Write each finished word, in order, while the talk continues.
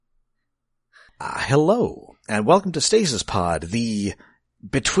Hello, and welcome to Stasis Pod, the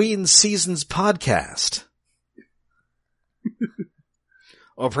Between Seasons podcast.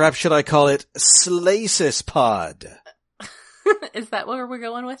 Or perhaps should I call it Slasis Pod? Is that where we're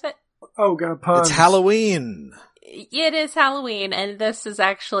going with it? Oh god, puns. It's Halloween. It is Halloween, and this is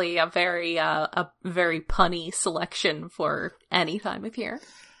actually a very punny selection for any time of year.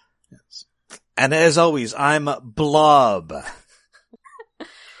 Yes. And as always, I'm Blob.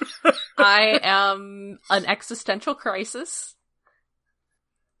 I am an existential crisis.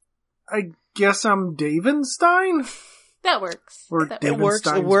 I guess I'm Davenstein? That works. Or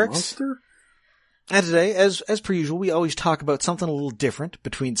Davenstein's It works. monster? And today, as per usual, we always talk about something a little different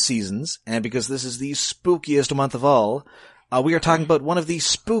between seasons, and because this is the spookiest month of all, we are talking about one of the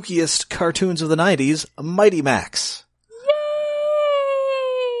spookiest cartoons of the 90s, Mighty Max.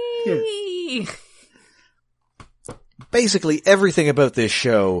 Yay! Basically, everything about this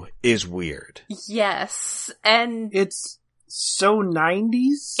show is weird. Yes, and It's so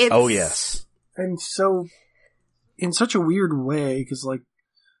 90s? Oh, yes. And so, in such a weird way, because, like,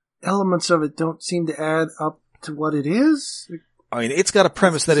 elements of it don't seem to add up to what it is. I mean, it's got a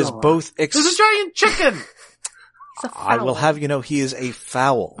premise that is bizarre. both... There's a giant chicken! it's a I will foul. have you know he is a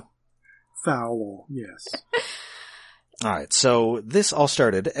fowl. Foul, yes. Alright, so this all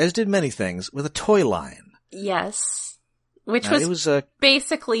started, as did many things, with a toy line. Yes. Which Now, was, it was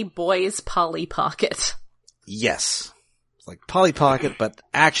basically Boy's Polly Pocket. yes. It's like Polly Pocket, but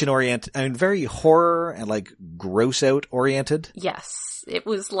action-oriented. I mean, very horror and, like, gross-out oriented. Yes. It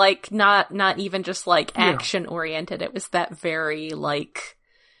was like not even just like Yeah. action oriented. It was that very like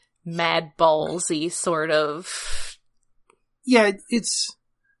mad ballsy sort of. Yeah, it's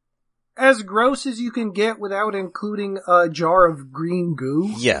as gross as you can get without including a jar of green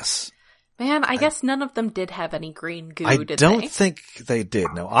goo. Yes. Man, I guess none of them did have any green goo, I did don't they? think they did,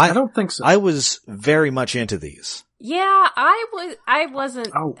 no. I don't think so. I was very much into these. Yeah, I wasn't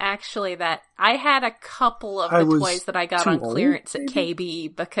Oh. actually that. I had a couple of I the was toys that I got too on old, clearance at maybe?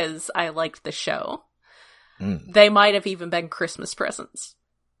 KB because I liked the show. Mm. They might have even been Christmas presents.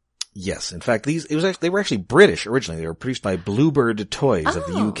 Yes, in fact, they were actually British originally. They were produced by Bluebird Toys of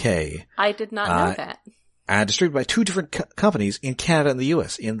the Oh. UK, I did not know that. and distributed by two different companies in Canada and the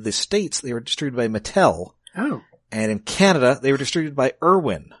US. In the States, they were distributed by Mattel, Oh. and in Canada, they were distributed by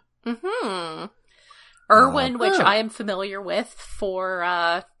Irwin. Mm-hmm. Irwin, which Oh. I am familiar with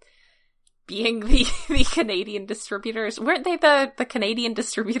for being the Canadian distributors. Weren't they the Canadian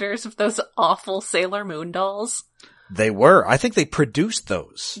distributors of those awful Sailor Moon dolls? They were. I think they produced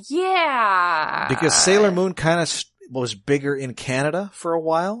those. Yeah. Because Sailor Moon kind of was bigger in Canada for a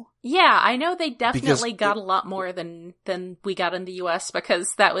while. Yeah, I know they definitely Because got a lot more than we got in the US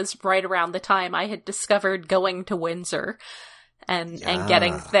because that was right around the time I had discovered going to Windsor and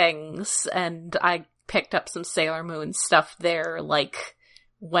getting things, and I picked up some Sailor Moon stuff there, like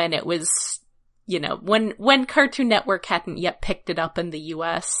when it was, you know, when Cartoon Network hadn't yet picked it up in the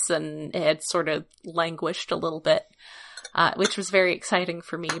US and it had sort of languished a little bit, which was very exciting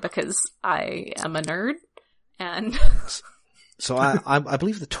for me because I am a nerd and So I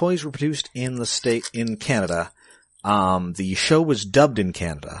believe the toys were produced in Canada. The show was dubbed in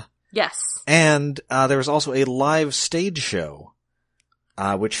Canada. yes. And there was also a live stage show,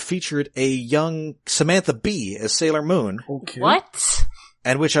 which featured a young Samantha Bee as Sailor Moon, Okay. What?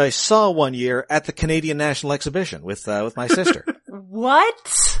 and which I saw one year at the Canadian National Exhibition with my sister.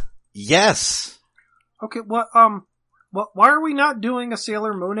 What? Yes. Okay, why are we not doing a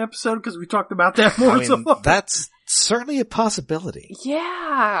Sailor Moon episode? Because we talked about that more. I mean, so that's certainly a possibility.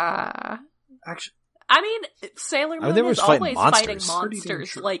 Yeah. actually, I mean, Sailor Moon they were is fighting always fighting monsters. Pretty damn monsters,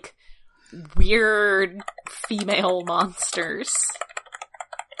 sure. like weird female monsters.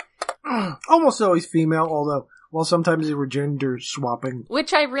 almost always female, although, well, sometimes they were gender swapping.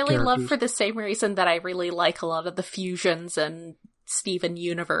 Which I really love Characters. for the same reason that I really like a lot of the fusions and Steven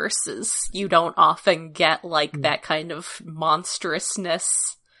Universes. You don't often get like that kind of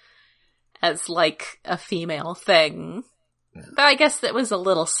monstrousness as like a female thing. But I guess it was a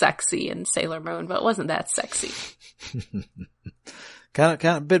little sexy in Sailor Moon, but it wasn't that sexy. Kind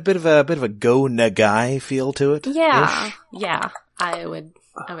of bit of a Go Nagai feel to it. Yeah, yeah, I would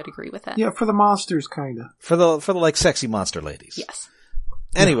agree with that. Yeah, for the monsters, kinda. For the like sexy monster ladies. Yes,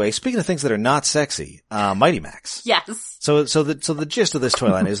 Anyway, speaking of things that are not sexy, Mighty Max. yes, So the gist of this toy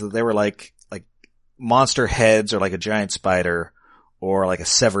line is that they were like monster heads or like a giant spider or like a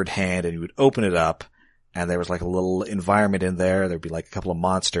severed hand, and you would open it up and there was like a little environment in there. There'd be like a couple of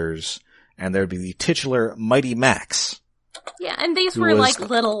monsters, and there'd be the titular Mighty Max. yeah. And these Who were was- like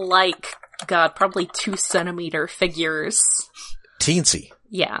little, like, God, probably 2 centimeter figures. Teensy.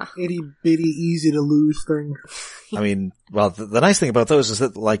 Yeah. Itty bitty, easy to lose thing. I mean, well, the nice thing about those is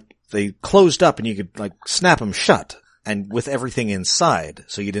that, like, they closed up and you could, like, snap them shut and with everything inside,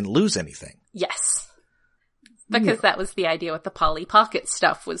 so you didn't lose anything. Yes. Because that was the idea with the Polly Pocket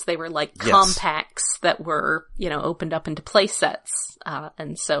stuff, was they were like compacts that were, opened up into play sets.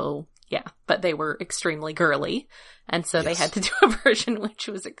 And so, yeah, but they were extremely girly. And so they had to do a version which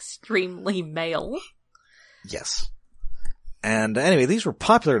was extremely male. Yes. And anyway, these were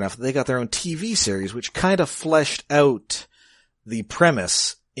popular enough that they got their own TV series, which kind of fleshed out the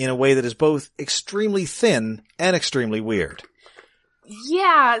premise in a way that is both extremely thin and extremely weird.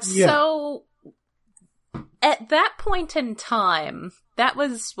 Yeah. So at that point in time, that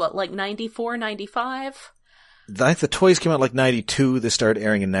was like 94, 95? I think the toys came out like 92. They started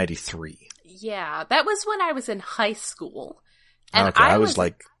airing in 93. Yeah, that was when I was in high school. And okay, I was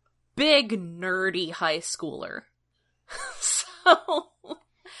like big nerdy high schooler. So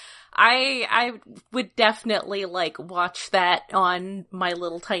I would definitely like watch that on my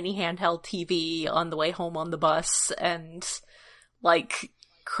little tiny handheld TV on the way home on the bus, and like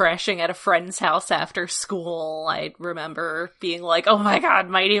crashing at a friend's house after school. I remember being like, "Oh my god,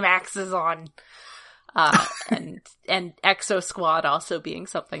 Mighty Max is on." And Exo Squad also being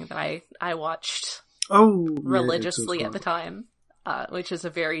something that I watched religiously at the time, which is a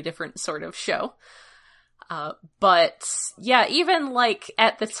very different sort of show. But yeah, even like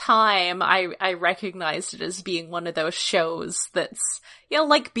at the time, I recognized it as being one of those shows that's,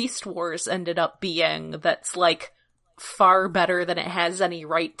 like Beast Wars ended up being, that's like far better than it has any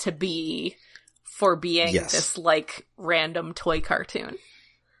right to be for being this like random toy cartoon.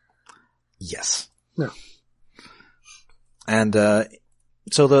 Yes. No. And,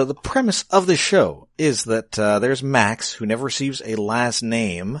 so the premise of the show is that, there's Max, who never receives a last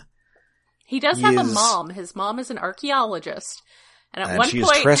name. He does have a mom. His mom is an archaeologist. And at one she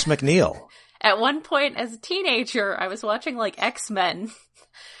point, is Tress MacNeille. At one point, as a teenager, I was watching like X-Men.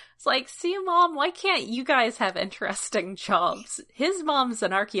 It's like, see, Mom, why can't you guys have interesting jobs? His mom's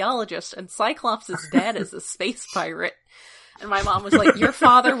an archaeologist, and Cyclops' dad is a space pirate. And my mom was like, your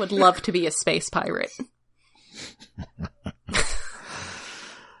father would love to be a space pirate.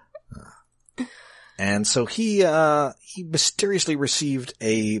 And so he mysteriously received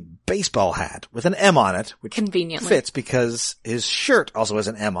a baseball hat with an M on it, which conveniently fits because his shirt also has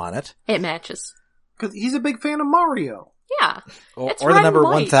an M on it. It matches. Because he's a big fan of Mario. Yeah. Or the number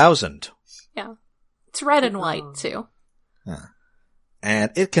 1000. Yeah. It's red and white, too. Yeah.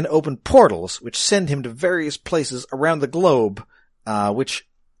 And it can open portals, which send him to various places around the globe, which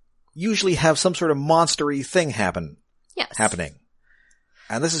usually have some sort of monstery thing happening.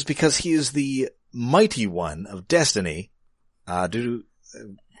 And this is because he is the Mighty One of Destiny,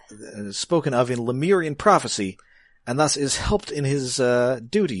 spoken of in Lemurian prophecy, and thus is helped in his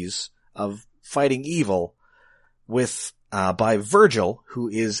duties of fighting evil by Virgil, who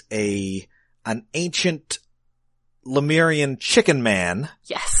is an ancient Lemurian chicken man.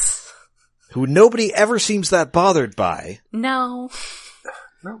 Yes. Who nobody ever seems that bothered by. No.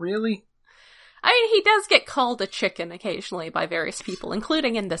 Not really. I mean, he does get called a chicken occasionally by various people,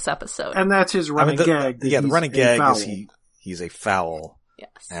 including in this episode. And that's his running gag. The running gag is he's a fowl. Yes.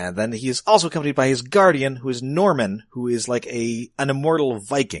 And then he is also accompanied by his guardian, who is Norman, who is like an immortal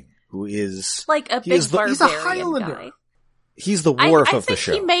Viking, who is like a big barbarian he's a Highlander guy. He's the Worf of the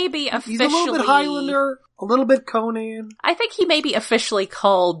show. I think he may be officially... He's a little bit Highlander, a little bit Conan. I think he may be officially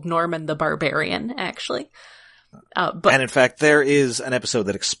called Norman the Barbarian, actually. And in fact, there is an episode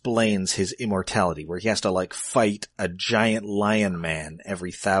that explains his immortality, where he has to like fight a giant lion man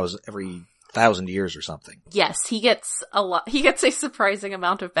every thousand years or something. Yes, he gets a lot. He gets a surprising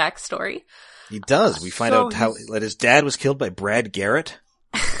amount of backstory. He does. We find out that his dad was killed by Brad Garrett.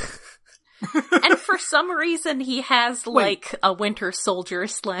 And for some reason, he has like a Winter Soldier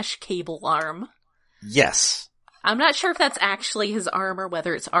 / cable arm. Yes. I'm not sure if that's actually his arm or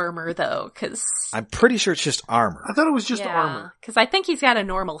whether it's armor, though, because... I'm pretty sure it's just armor. I thought it was just armor. Because I think he's got a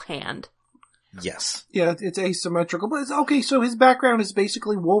normal hand. Yes. Yeah, it's asymmetrical. But okay, so his background is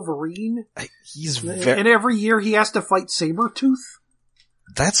basically Wolverine. And every year he has to fight Sabretooth?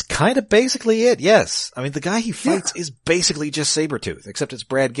 That's kind of basically it, yes. I mean, the guy he fights is basically just Sabretooth, except it's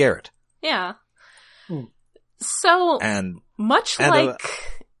Brad Garrett. Yeah. So, much like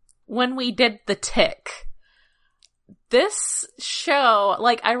when we did The Tick... This show,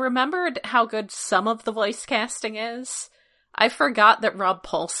 like, I remembered how good some of the voice casting is. I forgot that Rob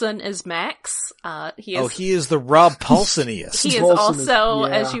Paulsen is Max. He is the Rob Paulseniest. He is also,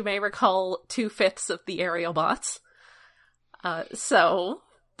 as you may recall, 2/5 of the Aerial Bots. So,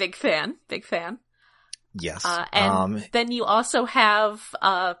 big fan. Yes. And then you also have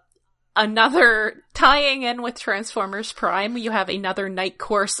another tying in with Transformers Prime. You have another Night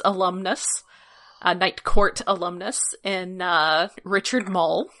Court alumnus in Richard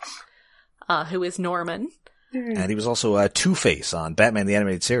Mole, who is Norman. And he was also Two-Face on Batman the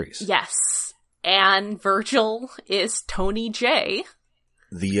Animated Series. Yes. And Virgil is Tony J.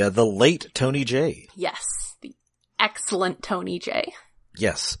 The late Tony J. Yes. The excellent Tony J.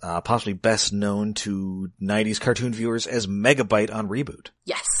 Yes. Possibly best known to 90s cartoon viewers as Megabyte on Reboot.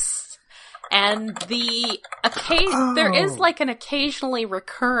 Yes. And there is like an occasionally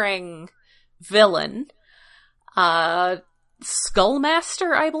recurring villain.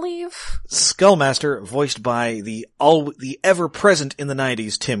 Skullmaster, I believe. Skullmaster, voiced by the ever-present in the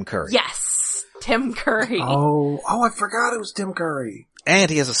 90s Tim Curry. Yes, Tim Curry. Oh, I forgot it was Tim Curry.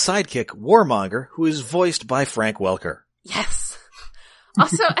 And he has a sidekick, Warmonger, who is voiced by Frank Welker. Yes.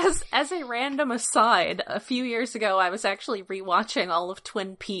 Also, as a random aside, a few years ago I was actually rewatching all of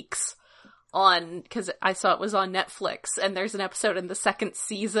Twin Peaks because I saw it was on Netflix, and there's an episode in the second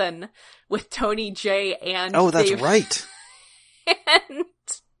season with Tony J and that's right. And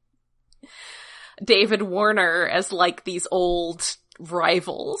David Warner as like these old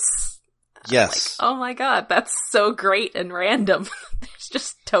rivals. Yes. Like, oh my god, that's so great and random. There's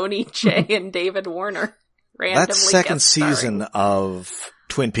just Tony J and David Warner randomly. That second season of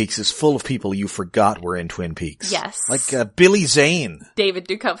Twin Peaks is full of people you forgot were in Twin Peaks. Yes. Like Billy Zane. David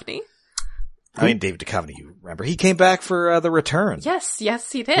Duchovny. I mean, David Duchovny, you remember. He came back for The Return. Yes,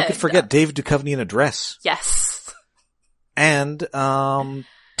 he did. Who could forget David Duchovny in a dress? Yes. And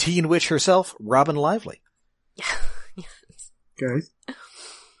Teen Witch herself, Robin Lively. Guys.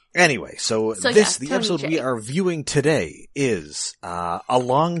 Anyway, so the episode we are viewing today is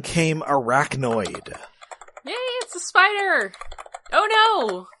Along Came Arachnoid. Yay, it's a spider! Oh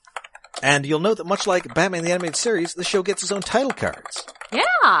no! And you'll note that much like Batman the Animated Series, the show gets its own title cards.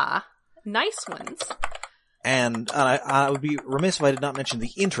 Yeah! Nice ones. And I would be remiss if I did not mention the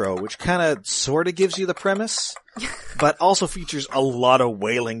intro, which kind of sort of gives you the premise, but also features a lot of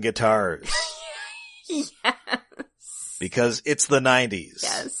wailing guitars. Yes. Because it's the 90s.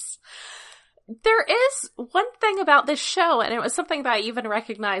 Yes. There is one thing about this show, and it was something that I even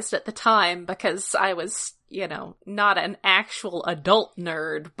recognized at the time because I was, not an actual adult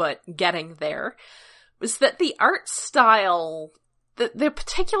nerd, but getting there, was that the art style... The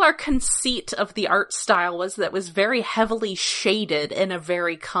particular conceit of the art style was that it was very heavily shaded in a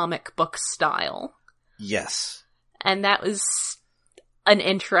very comic book style. Yes. And that was an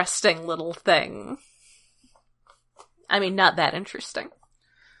interesting little thing. I mean, not that interesting.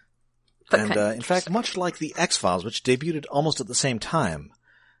 And in fact, much like the X-Files, which debuted almost at the same time,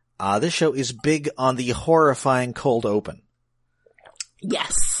 this show is big on the horrifying cold open.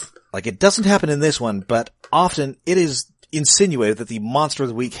 Yes. Like, it doesn't happen in this one, but often it is insinuated that the monster of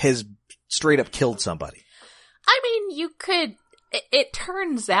the week has straight up killed somebody. I mean, it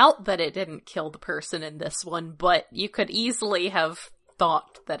turns out that it didn't kill the person in this one, but you could easily have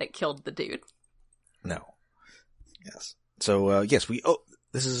thought that it killed the dude. No. Yes. So, yes,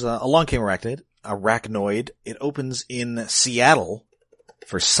 this is Along Came Arachnoid. It opens in Seattle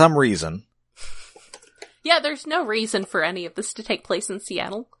for some reason. Yeah, there's no reason for any of this to take place in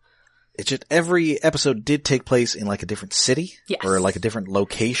Seattle. It's just every episode did take place in like a different city. Yes. Or like a different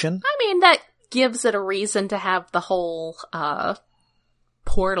location. I mean, that gives it a reason to have the whole,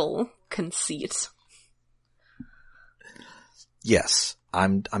 portal conceit. Yes.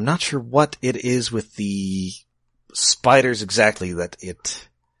 I'm not sure what it is with the spiders exactly that it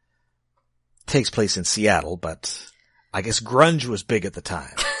takes place in Seattle, but I guess grunge was big at the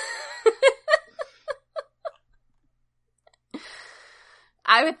time.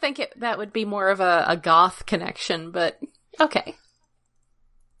 I would think that would be more of a goth connection, but okay.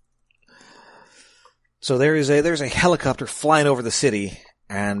 So there's a helicopter flying over the city,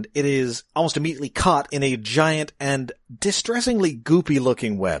 and it is almost immediately caught in a giant and distressingly goopy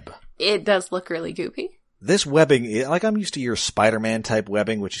looking web. It does look really goopy. This webbing, like I'm used to your Spider-Man type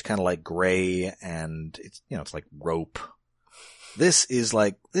webbing, which is kind of like gray and it's, it's like rope. This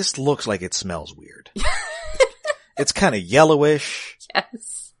looks like it smells weird. It's kind of yellowish.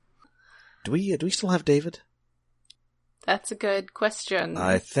 Yes. Do we still have David? That's a good question.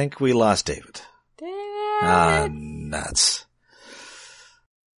 I think we lost David. Nuts.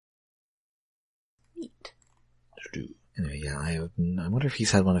 Neat. Anyway, yeah, I wonder if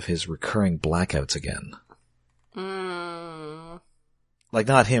he's had one of his recurring blackouts again. Like,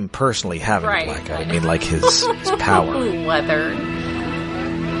 not him personally having a blackout. I mean, like his power. Weather.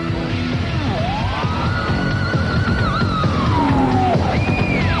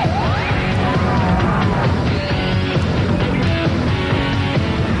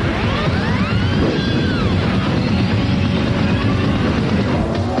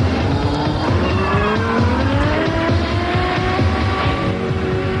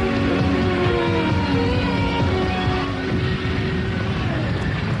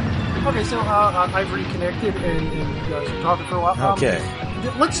 Okay, so I've reconnected and you guys are talking for a while. Okay.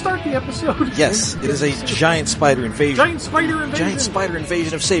 Let's start the episode. Yes, it is a giant spider invasion. Giant spider invasion. Giant spider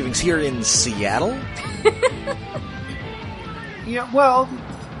invasion of savings here in Seattle. Yeah, well,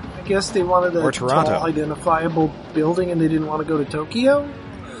 I guess they wanted a Or Toronto. tall, identifiable building and they didn't want to go to Tokyo.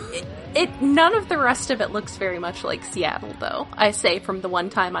 None of the rest of it looks very much like Seattle, though. I say from the one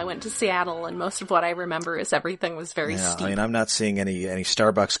time I went to Seattle, and most of what I remember is everything was very steep. I mean, I'm not seeing any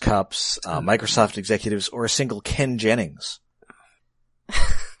Starbucks cups, Microsoft executives, or a single Ken Jennings.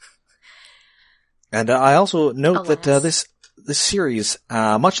 And I also note that this series,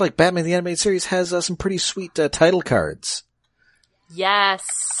 much like Batman the Animated Series, has some pretty sweet title cards. Yes.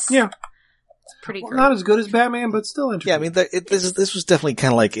 Yeah. It's pretty great. Not as good as Batman, but still interesting. Yeah, I mean, this was definitely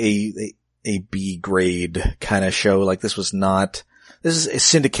kind of like a B grade kind of show. Like this is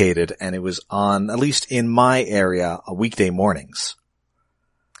syndicated, and it was on, at least in my area, weekday mornings.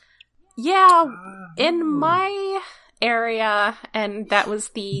 Yeah, in my area, and that was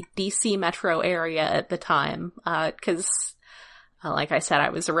the DC metro area at the time, because, like I said, I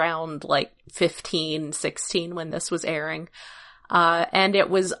was around like 15, 16 when this was airing. And it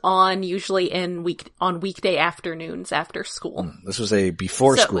was on usually on weekday afternoons after school. This was a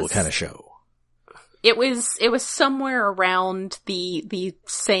before school kind of show. It was somewhere around the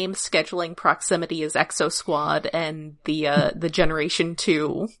same scheduling proximity as Exo Squad and the Generation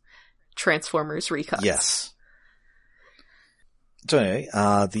 2 Transformers recuts. Yes. So anyway,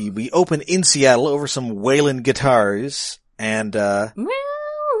 we open in Seattle over some Wailing guitars, and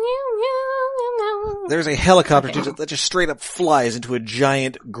there's a helicopter that just straight up flies into a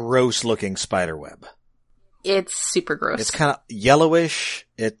giant, gross-looking spider web. It's super gross. It's kind of yellowish.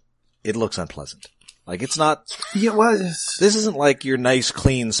 It looks unpleasant. Like, it's not... Yeah, well, this isn't like your nice,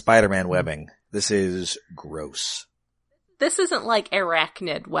 clean Spider-Man webbing. This is gross. This isn't like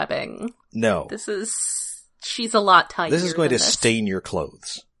arachnid webbing. No. She's a lot tighter. This is going to stain your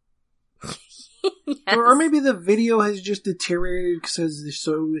clothes. Yes. Or maybe the video has just deteriorated because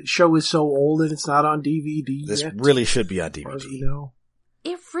the show is so old and it's not on DVD This yet, really should be on as far DVD. as we know.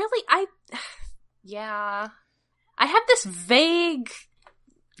 It really, yeah. I had this vague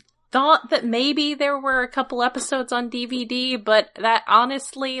thought that maybe there were a couple episodes on DVD, but that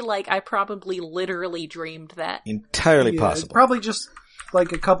honestly, like, I probably literally dreamed that. Entirely It's possible. probably just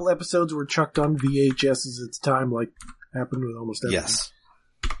like a couple episodes were chucked on VHSs at the time, like happened with almost everything. Yes.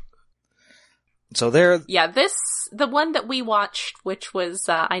 So there... Yeah, the one that we watched, which was,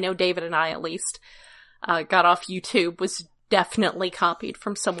 I know David and I at least, got off YouTube, was definitely copied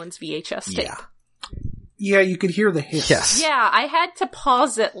from someone's VHS tape. Yeah. Yeah, you could hear the hiss. Yes. Yeah, I had to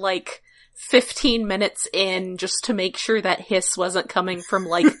pause it like 15 minutes in just to make sure that hiss wasn't coming from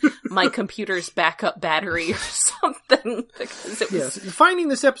like my computer's backup battery or something. Because it was... Yes, finding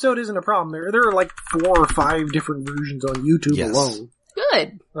this episode isn't a problem. There are like 4 or 5 different versions on YouTube alone.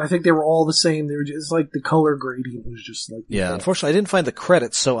 Good. I think they were all the same. They were just like the color gradient was just like... Yeah, unfortunately I didn't find the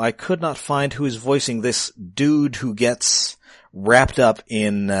credits, so I could not find who is voicing this dude who gets wrapped up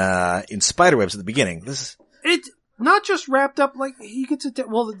in spiderwebs at the beginning. It's not just wrapped up, like, he gets it...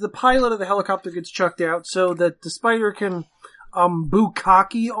 Well, the pilot of the helicopter gets chucked out so that the spider can,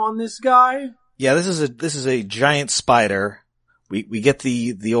 bukkake on this guy. Yeah, this is a giant spider. We get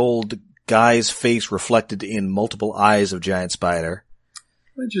the old guy's face reflected in multiple eyes of giant spider.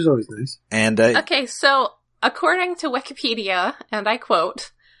 Which is always nice. And, Okay, so according to Wikipedia, and I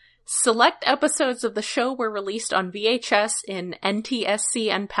quote, select episodes of the show were released on VHS in NTSC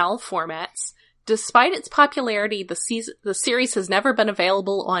and PAL formats. Despite its popularity, the series has never been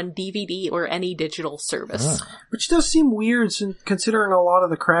available on DVD or any digital service. Which does seem weird, considering a lot of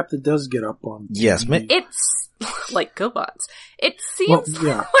the crap that does get up on yes, TV. It's like GoBots. It seems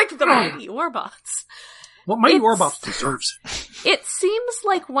like the Mighty Orbots. Well, Mighty Orbots deserves it. It seems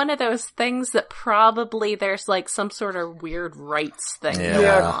like one of those things that probably there's like some sort of weird rights thing going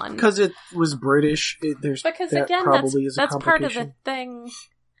on. Because it was British. Because again, that's part of the thing.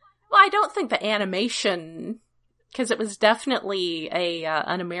 Well, I don't think the animation, because it was definitely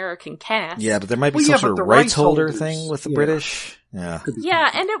an American cast. Yeah, but there might be some sort of rights holder thing with the British. Yeah.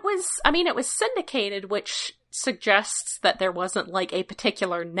 Yeah, and it was syndicated, which suggests that there wasn't like a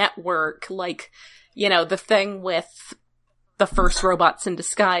particular network, like, you know, the thing with the first Robots in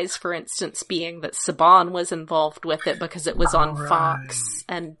Disguise, for instance, being that Saban was involved with it because it was on Fox,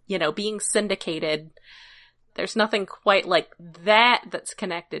 and, you know, being syndicated, there's nothing quite like that that's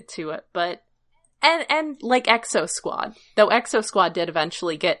connected to it, but, and like Exo Squad, though Exo Squad did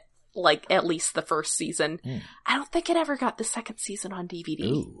eventually get, like, at least the first season. I don't think it ever got the second season on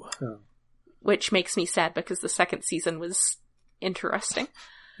DVD. Ooh. Which makes me sad because the second season was interesting.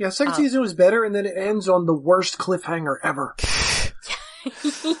 Yeah, second season was better, and then it ends on the worst cliffhanger ever.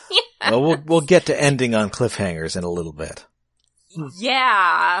 Well, we'll get to ending on cliffhangers in a little bit.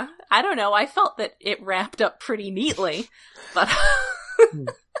 Yeah, I don't know. I felt that it wrapped up pretty neatly, but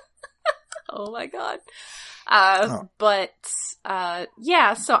oh my god.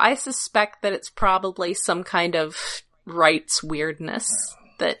 Yeah, so I suspect that it's probably some kind of rights weirdness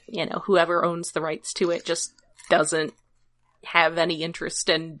that, whoever owns the rights to it just doesn't have any interest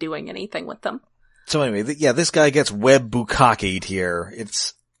in doing anything with them. So anyway, this guy gets web bukkake'd here.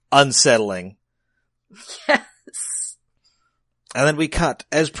 It's unsettling. Yes. And then we cut,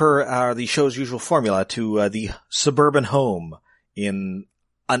 as per the show's usual formula, to the suburban home in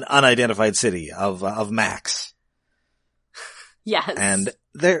an unidentified city of Max. Yes. And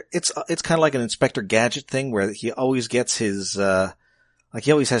it's kind of like an Inspector Gadget thing where he always gets his,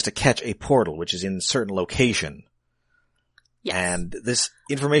 he always has to catch a portal, which is in a certain location. Yes. And this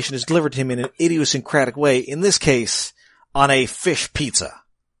information is delivered to him in an idiosyncratic way, in this case, on a fish pizza.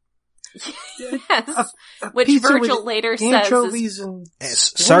 Yes. A Which pizza Virgil later says anchovies and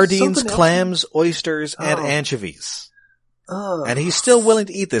sardines, clams, oysters, and anchovies. And he's still willing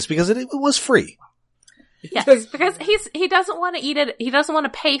to eat this because it was free. Yes, because he doesn't want to eat it. He doesn't want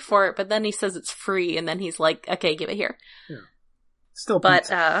to pay for it, but then he says it's free, and then he's like, "Okay, give it here." Yeah. Still but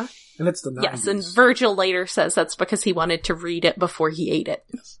pizza. And it's the 90s. Yes, and Virgil later says that's because he wanted to read it before he ate it.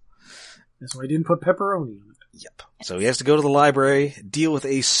 Yes. That's why he didn't put pepperoni in it. Yep. So he has to go to the library, deal with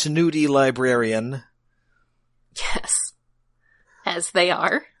a snooty librarian. Yes. As they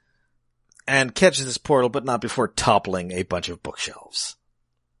are. And catches this portal, but not before toppling a bunch of bookshelves.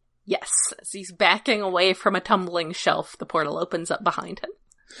 Yes. As he's backing away from a tumbling shelf, the portal opens up behind him.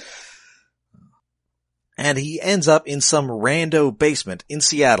 And he ends up in some rando basement in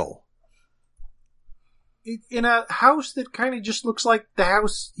Seattle. In a house that kind of just looks like the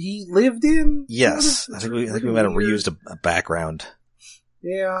house he lived in? Yes. I think we might have reused a background.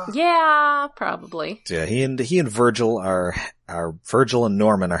 Yeah. Yeah, probably. So yeah, he and Virgil Virgil and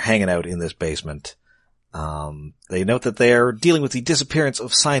Norman are hanging out in this basement. They note that they are dealing with the disappearance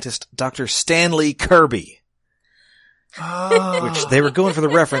of scientist Dr. Stanley Kirby. Which they were going for the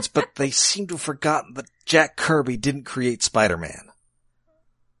reference, but they seem to have forgotten that Jack Kirby didn't create Spider-Man.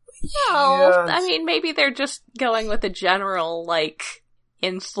 No, Yes. I mean, maybe they're just going with a general,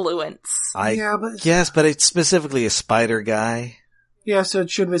 influence. Yes, but it's specifically a spider guy. Yeah, so it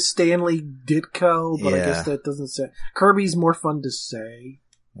should have been Stanley Ditko, but I guess that doesn't say. Kirby's more fun to say.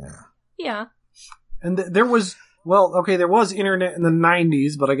 Yeah. Yeah. And there was internet in the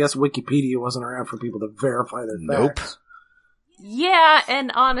 90s, but I guess Wikipedia wasn't around for people to verify their Nope. facts. Yeah,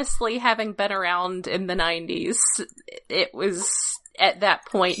 and honestly, having been around in the 90s, it was, at that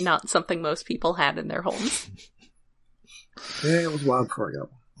point, not something most people had in their homes. Yeah, it was wild before I got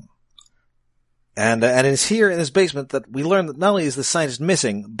one. And it's here in this basement that we learn that not only is the scientist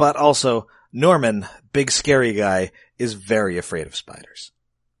missing, but also Norman, big scary guy, is very afraid of spiders.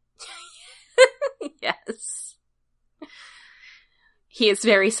 Yes. He is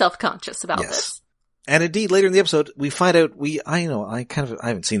very self-conscious about this. And indeed, later in the episode, we find out, I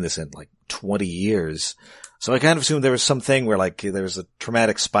haven't seen this in 20 years. So I kind of assumed there was something where there was a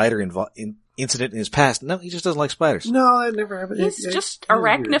traumatic spider incident in his past. No, he just doesn't like spiders. No, that never happened. He's just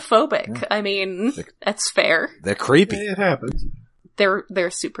arachnophobic. Yeah. I mean, that's fair. They're creepy. It happens. They're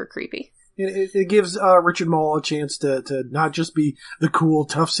super creepy. It gives Richard Mall a chance to not just be the cool,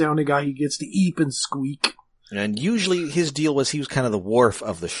 tough-sounding guy. He gets to eep and squeak. And usually his deal was he was kind of the Worf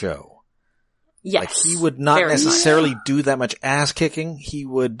of the show. Yes. He would not necessarily do that much ass kicking. He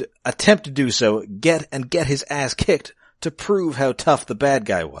would attempt to do so, get his ass kicked to prove how tough the bad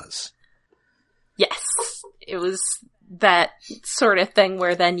guy was. Yes. It was that sort of thing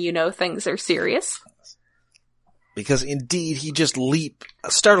where then things are serious. Because indeed, he just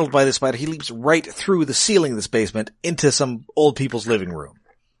startled by the spider, he leaps right through the ceiling of this basement into some old people's living room.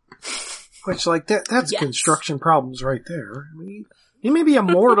 Which, that's construction problems right there. I mean, he may be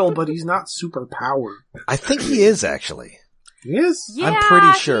immortal, but he's not super powered. I think he is, actually. He is? Yeah, I'm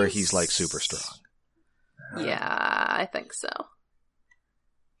pretty sure he's super strong. Yeah, I think so.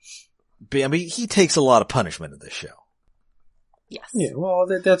 But, I mean, he takes a lot of punishment in this show. Yes. Yeah, well,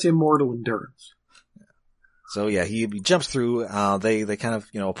 that's immortal endurance. So yeah, he jumps through, they kind of,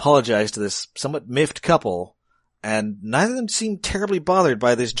 apologize to this somewhat miffed couple, and neither of them seem terribly bothered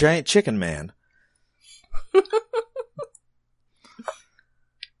by this giant chicken man.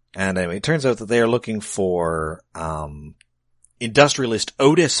 And anyway, it turns out that they are looking for, industrialist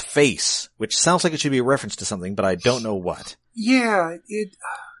Otis Face, which sounds like it should be a reference to something, but I don't know what. Yeah,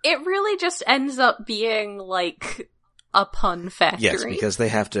 It really just ends up being a pun factory. Yes, because they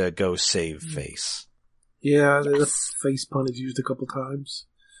have to go save Face. Yeah, Yes. the face pun is used a couple times.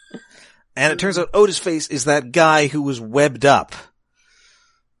 And it turns out Otis Face is that guy who was webbed up.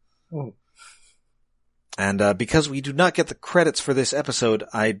 Oh. And because we do not get the credits for this episode,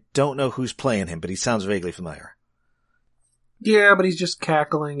 I don't know who's playing him, but he sounds vaguely familiar. Yeah, but he's just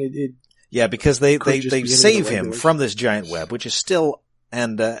cackling. Yeah, because they Could just be save any him regulation. from this giant web, which is still,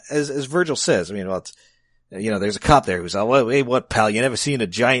 and as Virgil says, I mean, well, it's, there's a cop there who's, oh, hey, what, pal, you never seen a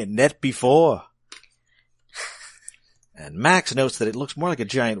giant net before? And Max notes that it looks more like a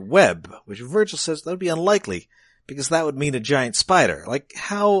giant web, which Virgil says that would be unlikely, because that would mean a giant spider. Like,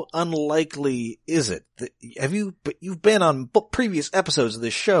 how unlikely is it? You've been on previous episodes of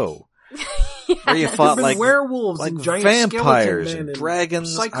this show, where you fought There's been werewolves like and giant vampires skeleton men and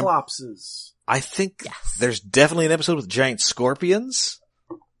dragons. cyclopses. I think Yes. there's definitely an episode with giant scorpions.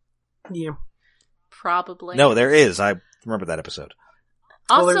 Yeah. Probably. No, there is. I remember that episode.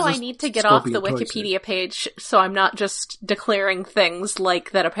 Well, Also, there's I this need to get off the scorpion toy Wikipedia page so I'm not just declaring things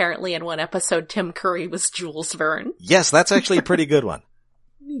like that apparently in one episode Tim Curry was Jules Verne. Yes, that's actually a pretty good one.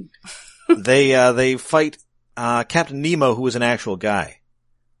 They fight Captain Nemo, who is an actual guy.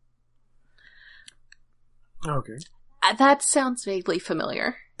 Okay. That sounds vaguely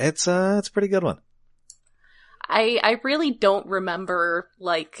familiar. It's a pretty good one. I really don't remember,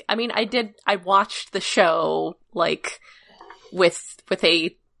 like, I mean, I watched the show, like, with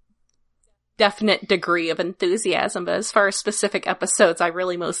a definite degree of enthusiasm, but as far as specific episodes, I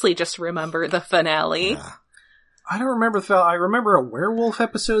really mostly just remember the finale. I don't remember I remember a werewolf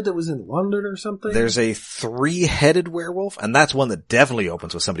episode that was in London or something. There's a 3-headed werewolf, and that's one that definitely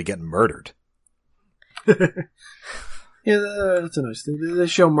opens with somebody getting murdered. Yeah, that's a nice thing. The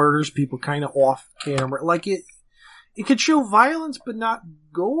show murders people kind of off camera. Like, it could show violence, but not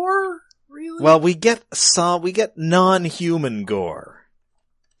gore, really? Well, we get non-human gore.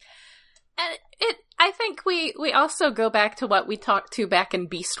 And I think we also go back to what we talked to back in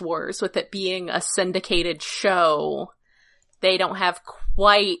Beast Wars, with it being a syndicated show. They don't have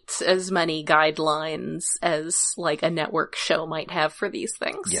quite as many guidelines as, like, a network show might have for these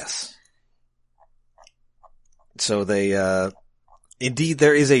things. Yes. So indeed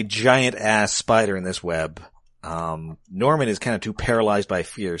there is a giant ass spider in this web. Norman is kind of too paralyzed by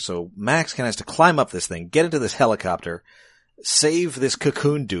fear, so Max kind of has to climb up this thing, get into this helicopter, save this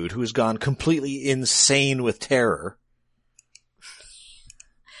cocoon dude who's gone completely insane with terror.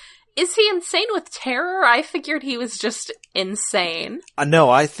 Is he insane with terror? I figured he was just insane. No,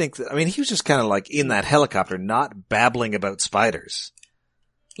 I think he was just kind of like in that helicopter, not babbling about spiders.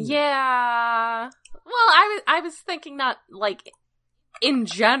 Yeah. Well, I was thinking not, like, in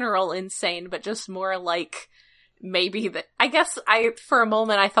general insane, but just more like maybe that. I guess for a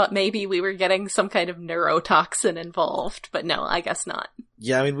moment I thought maybe we were getting some kind of neurotoxin involved, but no, I guess not.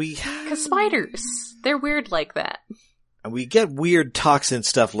 Yeah, Because spiders, they're weird like that. And we get weird toxin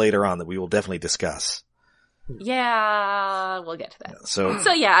stuff later on that we will definitely discuss. Yeah, we'll get to that.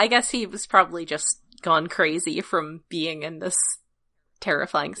 So yeah, I guess he was probably just gone crazy from being in this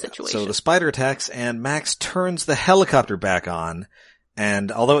terrifying situation. So the spider attacks, and Max turns the helicopter back on,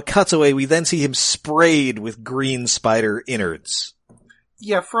 and although it cuts away, we then see him sprayed with green spider innards.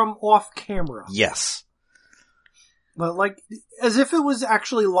 Yeah, from off camera. Yes. But, like, as if it was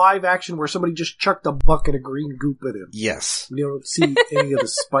actually live action where somebody just chucked a bucket of green goop at him. Yes. You don't see any of the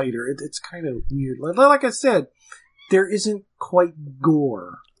spider. It's kind of weird. Like I said, there isn't quite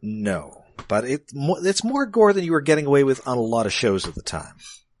gore. No. But it's more gore than you were getting away with on a lot of shows at the time.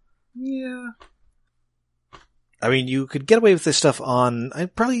 Yeah. I mean, you could get away with this stuff on,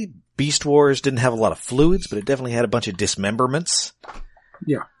 probably Beast Wars didn't have a lot of fluids, but it definitely had a bunch of dismemberments.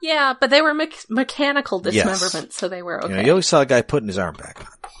 Yeah. Yeah, but they were mechanical dismemberments, so they were okay. You always saw a guy putting his arm back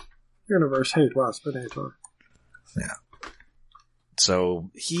on. Universe hate Wasp and Ator. Yeah. So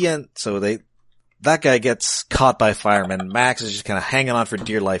that guy gets caught by firemen. Max is just kind of hanging on for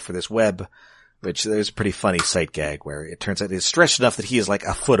dear life for this web, which there's a pretty funny sight gag where it turns out it's stretched enough that he is like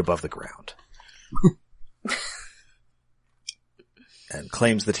a foot above the ground. And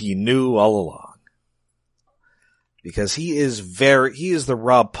claims that he knew all along. Because he is the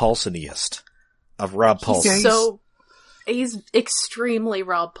Rob Paulsoniest of Rob Paulson. He's extremely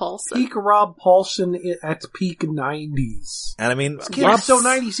Rob Paulson. Peak Rob Paulson at peak 90s. And I mean, Rob's so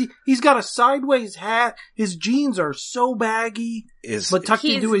 90s. He's got a sideways hat. His jeans are so baggy. But tucked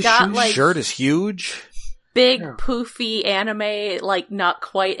into his shoes. Like, shirt is huge. Big, poofy anime, like not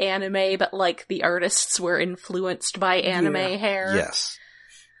quite anime, but like the artists were influenced by anime hair. Yes.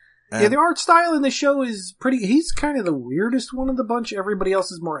 Yeah, the art style in the show is he's kind of the weirdest one of the bunch. Everybody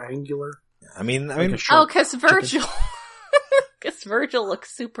else is more angular. I mean, because Virgil makes Virgil look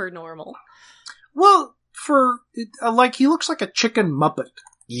super normal. Well, he looks like a chicken Muppet.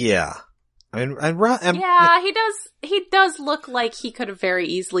 Yeah. I mean, he does look like he could have very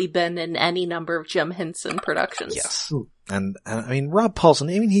easily been in any number of Jim Henson productions. Yes. And I mean, Rob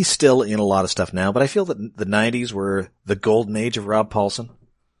Paulsen, I mean, he's still in a lot of stuff now, but I feel that the 90s were the golden age of Rob Paulsen.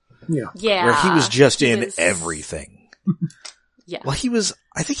 Yeah. Yeah. Where he was just in everything. Yeah. Well,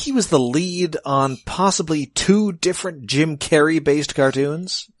 I think he was the lead on possibly 2 different Jim Carrey-based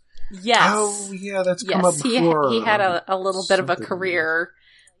cartoons. Yes. Oh, yeah, that's come up before. He had a little bit of a career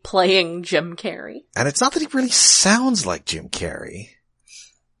playing Jim Carrey. And it's not that he really sounds like Jim Carrey.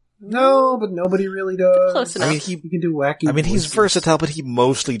 No, but nobody really does. Close enough. I mean, he can do wacky he's voices. versatile, but he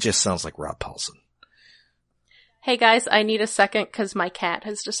mostly just sounds like Rob Paulsen. Hey guys, I need a second because my cat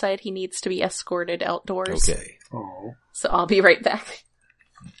has decided he needs to be escorted outdoors. Okay. Oh. So I'll be right back.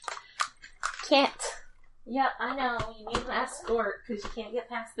 Cat. Yeah, I know. You need an escort because you can't get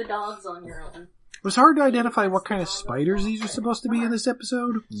past the dogs on your own. It was hard to identify what kind of spiders these are supposed to be in this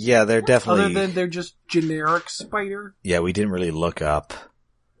episode. Yeah, they're definitely... Other than they're just generic spider. Yeah, we didn't really look up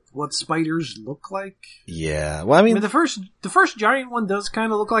what spiders look like. Yeah, well, I mean the first giant one does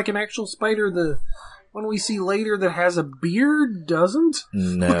kind of look like an actual spider. The one we see later that has a beard doesn't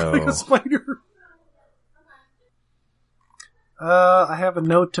look like a spider. I have a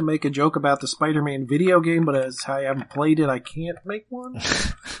note to make a joke about the Spider-Man video game, but as I haven't played it, I can't make one.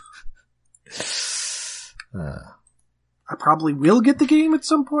 I probably will get the game at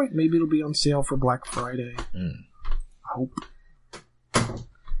some point. Maybe it'll be on sale for Black Friday. I hope.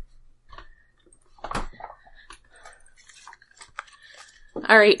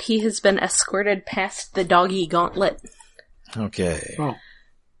 Alright, he has been escorted past the doggy gauntlet. Okay. Oh.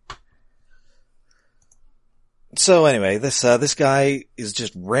 So anyway, this guy is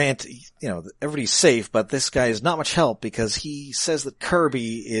just everybody's safe, but this guy is not much help because he says that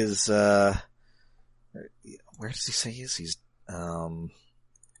Kirby is, where does he say he is? He's,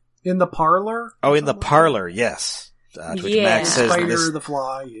 in the parlor? Oh, in the parlor, yes. To which Max says Spider, the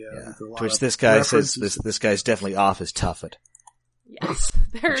Fly, yeah. To which this guy says this guy's definitely off his tuffet. Yes.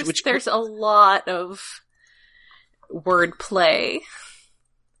 There's a lot of wordplay.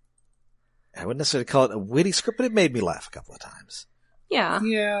 I wouldn't necessarily call it a witty script, but it made me laugh a couple of times. Yeah.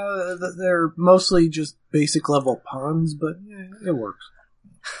 Yeah, they're mostly just basic level puns, but it works.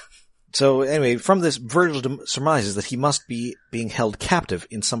 So anyway, from this, Virgil surmises that he must be being held captive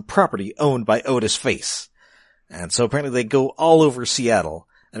in some property owned by Otis Face. And so apparently they go all over Seattle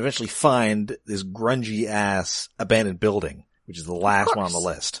and eventually find this grungy-ass abandoned building, which is the last one on the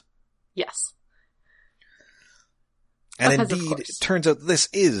list. Yes. And indeed, it turns out this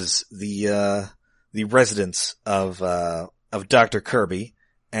is the residence of Dr. Kirby,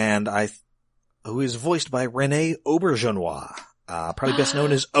 and who is voiced by Renee Auberjonois, probably best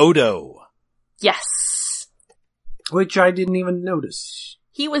known as Odo. Yes. Which I didn't even notice.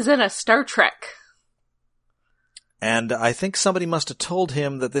 He was in a Star Trek. And I think somebody must have told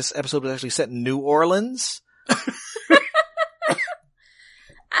him that this episode was actually set in New Orleans.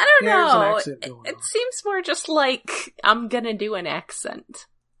 I don't know. It seems more just like, I'm gonna do an accent.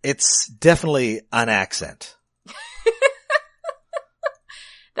 It's definitely an accent.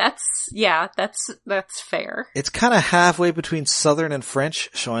 That's fair. It's kind of halfway between Southern and French,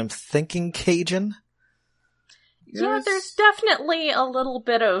 so I'm thinking Cajun. Yes. Yeah, there's definitely a little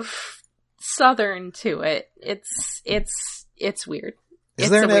bit of Southern to it. It's weird. It's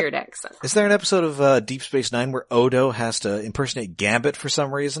a weird accent. Is there an episode of Deep Space Nine where Odo has to impersonate Gambit for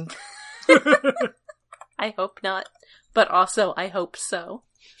some reason? I hope not. But also, I hope so.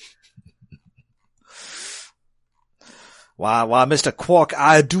 Why, Mr. Quark,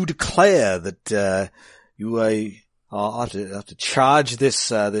 I do declare that you ought to charge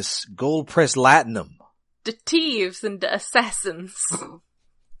this gold-pressed latinum. The thieves and the assassins.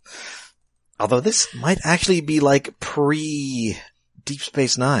 Although this might actually be like pre-Deep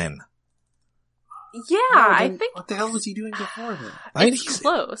Space Nine. Yeah, I think... What the hell was he doing before then? It's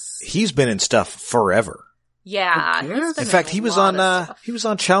close. He's been in stuff forever. Yeah. In fact, he was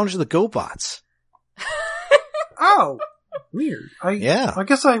on Challenge of the GoBots. Oh, weird. I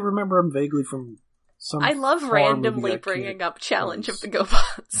guess I remember him vaguely from some. I love randomly bringing up Challenge of the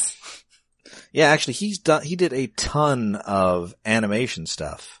GoBots. Yeah, actually, he did a ton of animation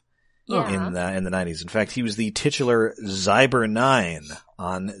stuff. Yeah. In the 90s. In fact, he was the titular Zyber 9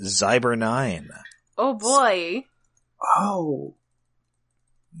 on Zyber 9. Oh boy. Oh.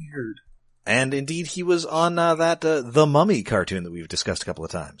 Weird. And indeed, he was on The Mummy cartoon that we've discussed a couple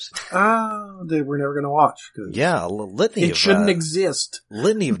of times. Oh, that we're never going to watch. Yeah, a litany it shouldn't exist.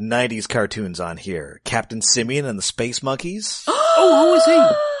 Litany of 90s cartoons on here. Captain Simeon and the Space Monkeys. Oh Oh, who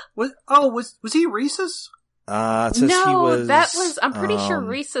was he? Was he Rhesus? It says no, he was, that was, I'm pretty sure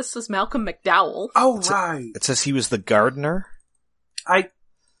Rhesus was Malcolm McDowell. Oh, right. It says he was the gardener.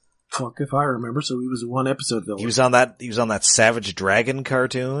 Fuck if I remember, so he was a one episode villain. He was on that Savage Dragon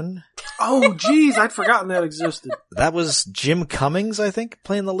cartoon. Oh, jeez, I'd forgotten that existed. That was Jim Cummings, I think,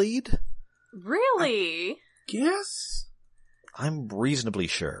 playing the lead. Really? Yes? I'm reasonably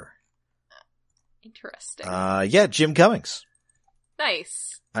sure. Interesting. Yeah, Jim Cummings.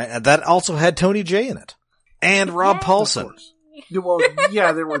 Nice. And that also had Tony Jay in it. And Rob Yay. Paulson. Well,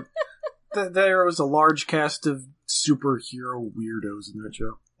 yeah, there was a large cast of superhero weirdos in that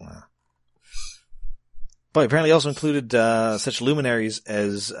show. Wow. But apparently also included such luminaries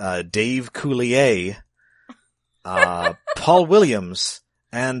as Dave Coulier, Paul Williams,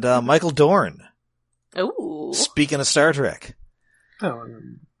 and Michael Dorn. Ooh. Speaking of Star Trek. Oh,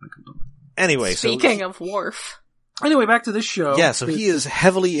 Anyway, Speaking of Worf. Anyway, back to this show. Yeah, so he is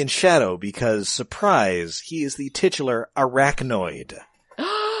heavily in shadow because, surprise, he is the titular arachnoid.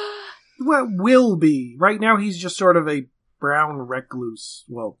 Well, will be. Right now he's just sort of a brown recluse.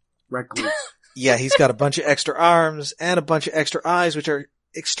 Well, recluse. Yeah, he's got a bunch of extra arms and a bunch of extra eyes, which are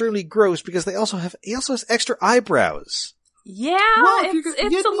extremely gross because he also has extra eyebrows. Yeah, Well,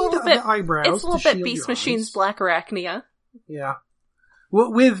 it's a little bit. Eyebrows It's a little to bit shield Beast your Machine's eyes. Black Arachnia. Yeah.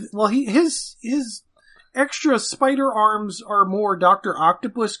 His extra spider arms are more Dr.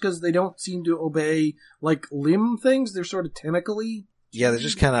 Octopus because they don't seem to obey, like, limb things. They're sort of tentacly. Yeah, they're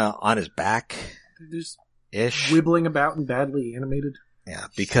just kind of on his back. They're just Ish. wibbling about and badly animated. Yeah,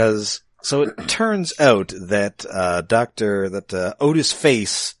 because, so it turns out that, Otis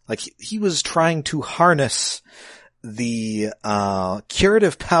Face, like, he was trying to harness the,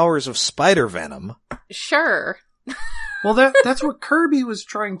 curative powers of spider venom. Sure. Well, that's what Kirby was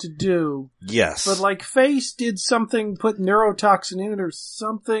trying to do. Yes. But, like, Face did something, put neurotoxin in it or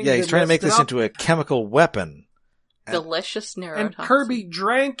something. Yeah, he's that trying to make messed this it up. into a chemical weapon. Delicious neurotoxin. And Kirby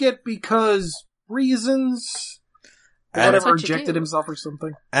drank it because reasons. And- Whatever, That's what you injected do. himself or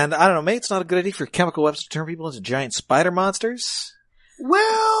something. And I don't know, maybe it's not a good idea for chemical weapons to turn people into giant spider monsters?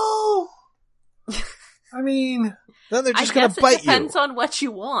 Well, I mean, Then they're I just gonna guess bite it depends you. on what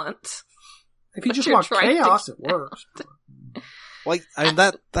you want. if you But just you're want trying to chaos, it works. Like, I mean,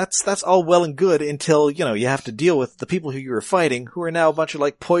 that's all well and good until, you have to deal with the people who you were fighting who are now a bunch of,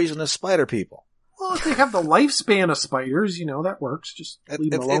 like, poisonous spider people. Well, if they have the lifespan of spiders, that works. Just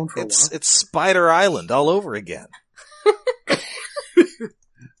leave them alone for a while. It's Spider Island all over again.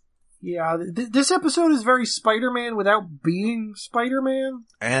 Yeah, this episode is very Spider-Man without being Spider-Man.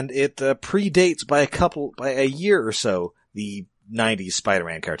 And it predates by a year or so the 90s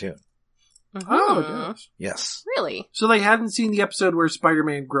Spider-Man cartoon. Oh, it Mhm. does. Yes. Really? So they hadn't seen the episode where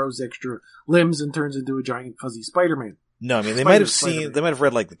Spider-Man grows extra limbs and turns into a giant fuzzy Spider-Man. No, I mean, they Spider-Man. might have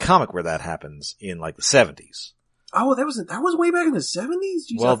read, like, the comic where that happens in, like, the 70s. Oh, that was way back in the 70s?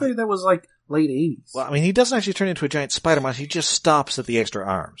 Jeez, Well, I figured that was like late 80s. Well, I mean, he doesn't actually turn into a giant Spider-Man, he just stops at the extra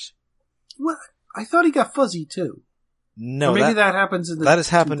arms. What? I thought he got fuzzy too. No, Or maybe that happens in the that has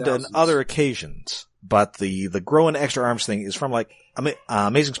happened on 2000s. other occasions. But the growing extra arms thing is from, like,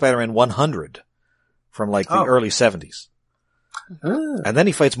 Amazing Spider-Man 100. From, like, the Oh. early 70s. Ah. And then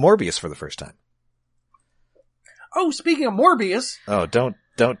he fights Morbius for the first time. Oh, speaking of Morbius. Oh, don't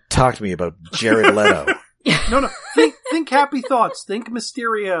talk to me about Jared Leto. No. Think happy thoughts. Think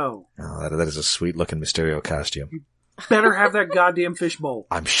Mysterio. Oh, that is a sweet looking Mysterio costume. Better have that goddamn fishbowl.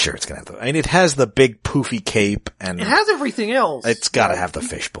 I'm sure it's gonna have I mean, it has the big poofy cape and It has everything else. it's gotta have the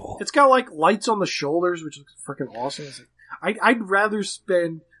fishbowl. It's got like lights on the shoulders, which looks freaking awesome. It's like, I'd rather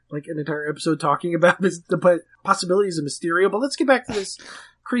spend like an entire episode talking about the possibilities of Mysterio, but let's get back to this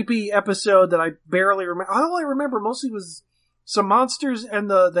creepy episode that I barely remember. All I remember mostly was some monsters and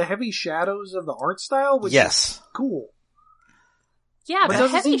the heavy shadows of the art style, which Yes. is cool. Yeah, But it the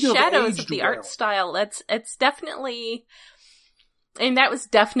doesn't heavy seem to have shadows of aged the well. art style, it's definitely, and that was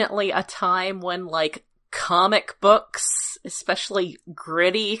definitely a time when, like, comic books, especially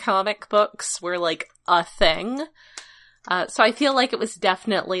gritty comic books, were, like, a thing. So I feel like it was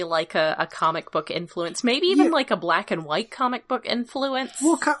definitely, like, a comic book influence. Maybe even, Yeah. like, a black and white comic book influence.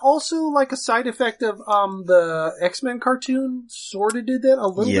 Well, also like a side effect of the X-Men cartoon sort of did that a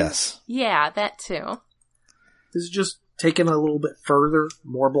little bit. Yes. Yeah, that too. This is just taken a little bit further,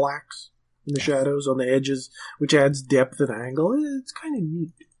 more blacks in the shadows on the edges, which adds depth and angle. It's kind of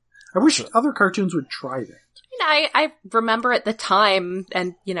neat. I wish other cartoons would try that. You know, I remember at the time,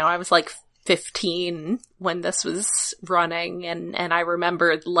 and, I was, like, 15 when this was running, and I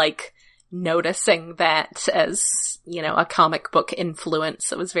remembered, like, noticing that as, a comic book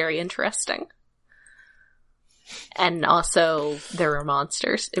influence. It was very interesting. And also, there were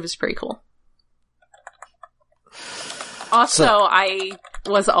monsters. It was pretty cool. Also, I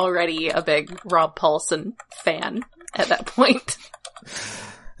was already a big Rob Paulson fan at that point.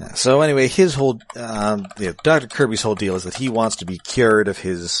 So anyway, his whole, Dr. Kirby's whole deal is that he wants to be cured of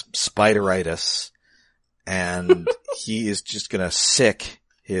his spideritis, and he is just gonna sick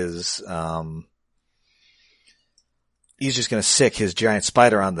his giant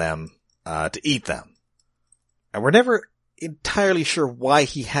spider on them, to eat them. And we're never entirely sure why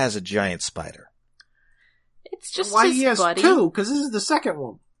he has a giant spider. It's just why his he has buddy. two, because this is the second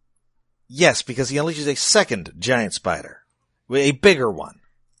one. Yes, because he unleashes a second giant spider. A bigger one.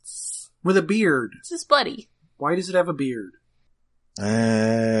 With a beard. It's his buddy. Why does it have a beard?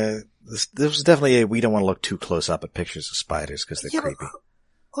 This was definitely we don't want to look too close up at pictures of spiders because they're creepy.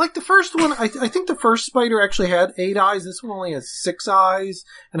 Like the first one, I think the first spider actually had 8 eyes. This one only has 6 eyes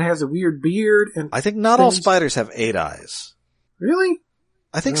and has a weird beard. And I think not all spiders have 8 eyes. Really?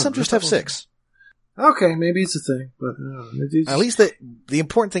 I think some just have 6. Okay, maybe it's a thing, but at least the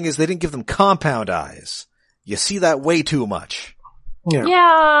important thing is they didn't give them compound eyes. You see that way too much.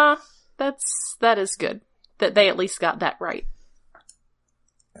 Yeah, that is good. That they at least got that right.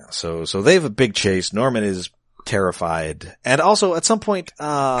 So they have a big chase. Norman is terrified. And also, at some point,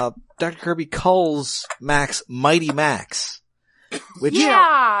 Dr. Kirby calls Max Mighty Max. Which,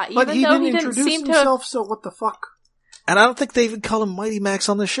 yeah, but even he though didn't he didn't introduce seem himself, so what the fuck? And I don't think they even call him Mighty Max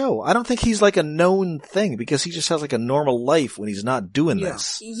on the show. I don't think he's like a known thing because he just has like a normal life when he's not doing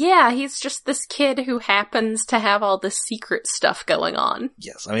this. Yeah, he's just this kid who happens to have all this secret stuff going on.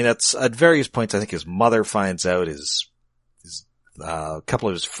 Yes, I mean, that's at various points. I think his mother finds out, a couple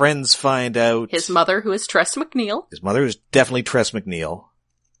of his friends find out. His mother, who is Tress MacNeille. His mother is definitely Tress MacNeille.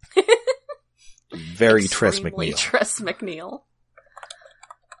 Very Tress MacNeille. Tress MacNeille.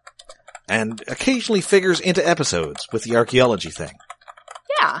 And occasionally figures into episodes with the archaeology thing.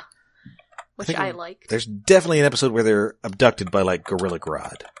 Yeah. Which I like. There's definitely an episode where they're abducted by, like, Gorilla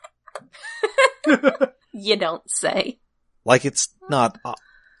Grodd. You don't say. Like, it's not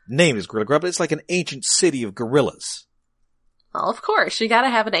named as Gorilla Grodd, but it's like an ancient city of gorillas. Well, of course. You gotta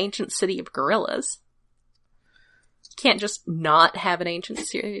have an ancient city of gorillas. You can't just not have an ancient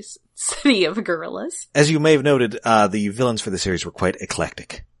city of gorillas. As you may have noted, the villains for the series were quite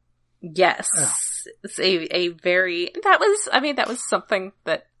eclectic. Yes. It's a very, that was something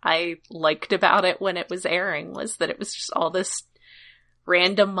that I liked about it when it was airing, was that it was just all this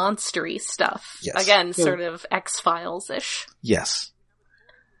random monstery stuff. Yes. Again, sort of X-Files-ish. Yes.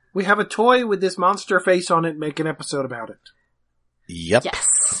 We have a toy with this monster face on it, make an episode about it. Yep.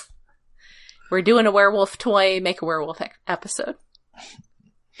 Yes. We're doing a werewolf toy, make a werewolf episode.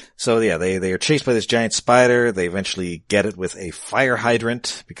 So yeah, they are chased by this giant spider. They eventually get it with a fire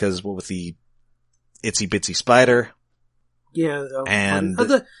hydrant because with the itsy bitsy spider. Yeah. And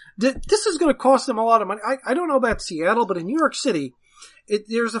this is going to cost them a lot of money. I don't know about Seattle, but in New York City,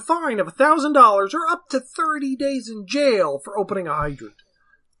 there's a fine of $1,000 or up to 30 days in jail for opening a hydrant.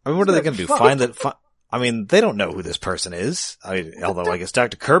 I mean, what are they going to do? Find that? I mean, they don't know who this person is. Although I guess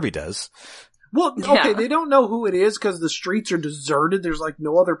Dr. Kirby does. Well, okay, they don't know who it is because the streets are deserted. There's like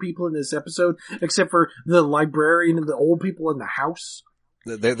no other people in this episode except for the librarian and the old people in the house.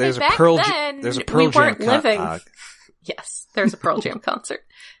 There's a Pearl Jam. Yes, there's a Pearl Jam concert.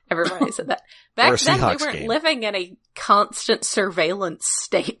 Everybody said that. Back then, we weren't living in a constant surveillance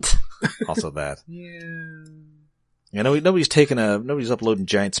state. Also that. Yeah. You know, nobody's uploading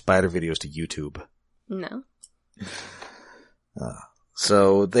giant spider videos to YouTube. No.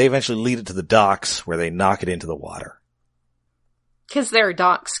 So they eventually lead it to the docks where they knock it into the water. Because there are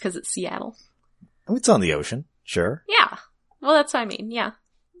docks, because it's Seattle. I mean, it's on the ocean, sure. Yeah. Well, that's what I mean, yeah.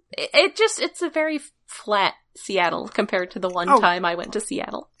 It's a very flat Seattle compared to the one time I went to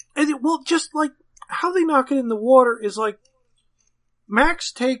Seattle. And just like how they knock it in the water is like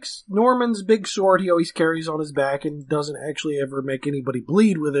Max takes Norman's big sword he always carries on his back and doesn't actually ever make anybody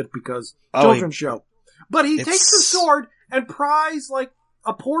bleed with it because children's show. But he takes the sword and pries like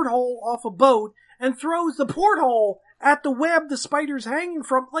a porthole off a boat and throws the porthole at the web the spider's hanging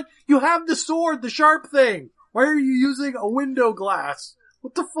from. Like, you have the sword, the sharp thing. Why are you using a window glass?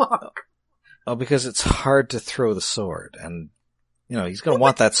 What the fuck? Oh, because it's hard to throw the sword, and, you know, he's gonna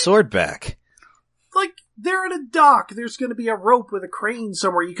want that sword back. Like, they're at a dock. There's gonna be a rope with a crane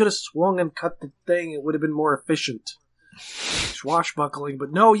somewhere. You could have swung and cut the thing. It would have been more efficient. Swashbuckling,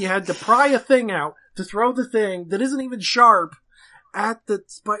 but no, you had to pry a thing out to throw the thing that isn't even sharp at the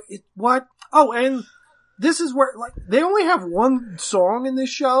what? Oh, and this is where, like, they only have one song in this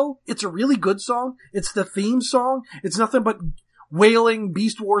show. It's a really good song. It's the theme song. It's nothing but wailing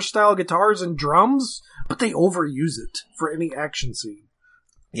Beast Wars style guitars and drums, but they overuse it for any action scene.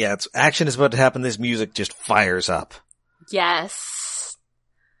 Yeah, action is about to happen. This music just fires up. Yes.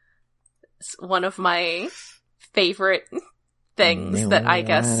 It's one of my favorite things that I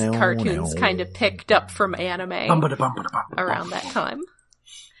guess cartoons kind of picked up from anime around that time.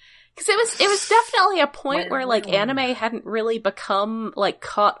 Because it was definitely a point where, like, anime hadn't really become, like,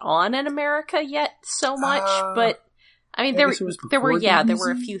 caught on in America yet so much, but, I mean, there were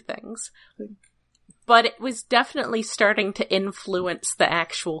a few things. But it was definitely starting to influence the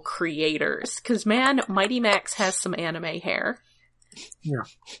actual creators. Because, man, Mighty Max has some anime hair. Yeah.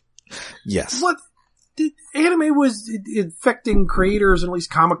 Yes. Anime was infecting creators, and at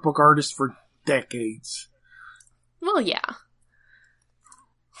least comic book artists, for decades. Well, yeah.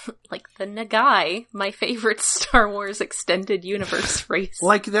 Like the Nagai, my favorite Star Wars extended universe race.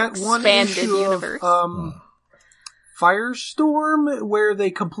 Like that one issue universe. Of Firestorm, where they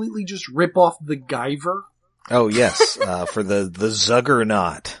completely just rip off the Guyver. Oh, yes, for the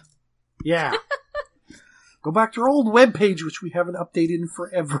Zuggernaut. Yeah. Go back to our old webpage, which we haven't updated in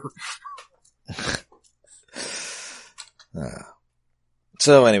forever.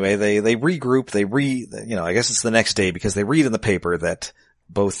 So anyway, they regroup, I guess it's the next day, because they read in the paper that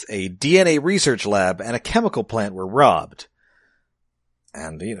both a DNA research lab and a chemical plant were robbed.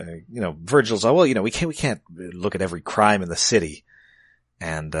 And, Virgil's like, well, we can't look at every crime in the city.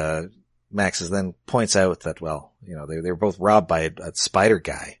 And, Max then points out that, well, they were both robbed by a spider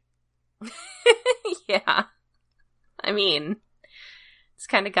guy. Yeah. I mean, it's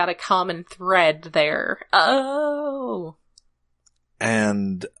kind of got a common thread there. Oh.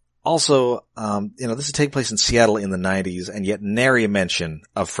 And also, this is taking place in Seattle in the 90s, and yet nary a mention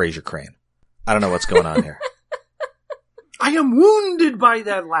of Fraser Crane. I don't know what's going on here. I am wounded by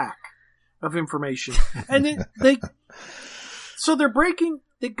that lack of information. And they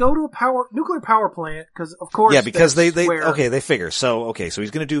go to a nuclear power plant, because of course. Yeah, because they figure. So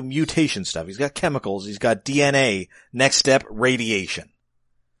he's gonna do mutation stuff. He's got chemicals, he's got DNA. Next step, radiation.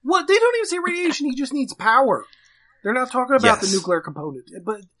 What? They don't even say radiation, he just needs power. They're not talking about the nuclear component.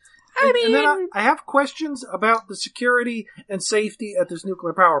 But, and then I have questions about the security and safety at this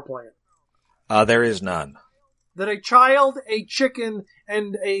nuclear power plant. There is none. That a child, a chicken,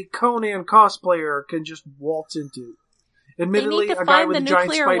 and a Conan cosplayer can just waltz into. Admittedly, a guy with a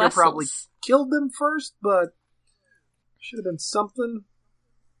giant spider probably killed them first, but should have been something.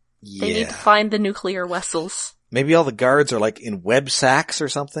 Yeah. They need to find the nuclear vessels. Maybe all the guards are like in web sacks or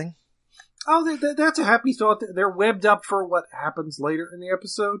something? Oh, that's a happy thought. They're webbed up for what happens later in the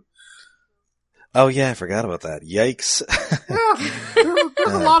episode. Oh yeah, I forgot about that. Yikes. Yeah,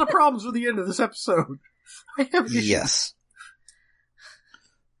 there's a lot of problems with the end of this episode. I have issues. Yes.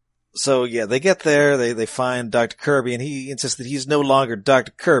 So yeah, they get there, they find Dr. Kirby, and he insists that he's no longer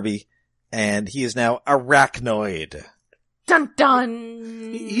Dr. Kirby, and he is now Arachnoid. Dun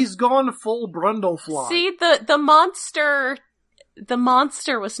dun! He's gone full Brundlefly. See, the monster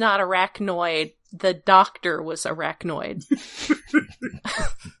was not Arachnoid, the doctor was Arachnoid.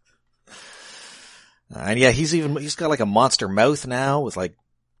 And yeah, he's got like a monster mouth now with like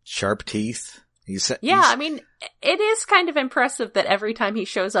sharp teeth. I mean, it is kind of impressive that every time he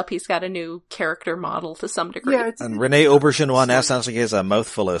shows up, he's got a new character model to some degree. Yeah, and Rene Auberjonois now sounds like he has a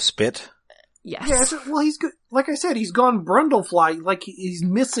mouthful of spit. Yes. Yeah, well, he's good. Like I said, he's gone Brundlefly. Like he's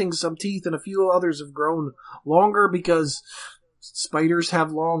missing some teeth, and a few others have grown longer because spiders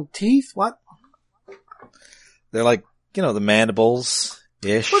have long teeth. What? They're like, the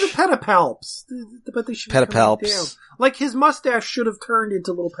mandibles-ish. Or the pedipalps. But they should pedipalps. Like his mustache should have turned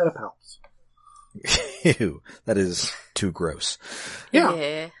into little pedipalps. Ew, that is too gross.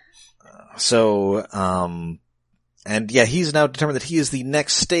 Yeah. So, and yeah, he's now determined that he is the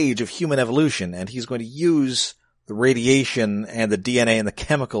next stage of human evolution, and he's going to use the radiation and the DNA and the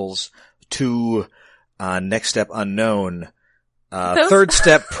chemicals to, next step unknown, third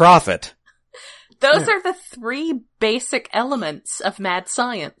step profit. Those are the three basic elements of mad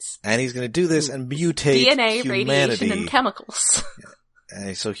science. And he's going to do this and mutate DNA, humanity. Radiation, and chemicals.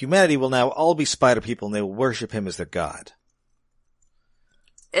 So humanity will now all be spider people, and they will worship him as their god.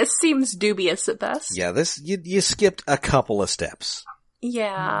 It seems dubious at best. Yeah, you skipped a couple of steps.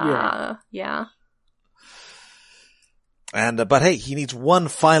 Yeah. And but hey, he needs one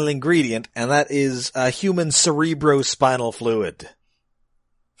final ingredient, and that is human cerebrospinal fluid.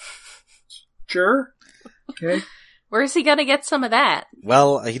 Sure. Okay. Where's he gonna get some of that?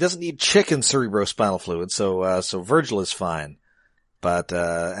 Well, he doesn't need chicken cerebrospinal fluid, so Virgil is fine. But,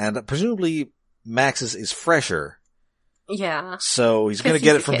 and presumably Max's is fresher. Yeah. So he's gonna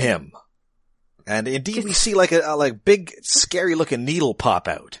get it from him. And indeed, we see like a big, scary looking needle pop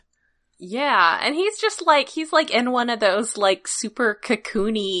out. Yeah, and he's like in one of those like super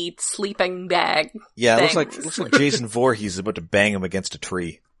cocoony sleeping bag. Yeah, it things. looks like Jason Voorhees is about to bang him against a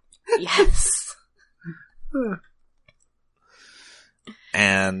tree. Yes.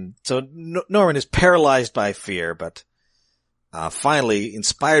 And so Norman is paralyzed by fear, but finally,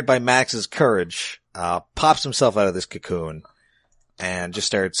 inspired by Max's courage, pops himself out of this cocoon and just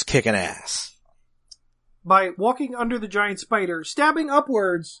starts kicking ass. By walking under the giant spider, stabbing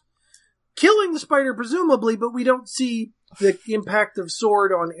upwards, killing the spider presumably, but we don't see the impact of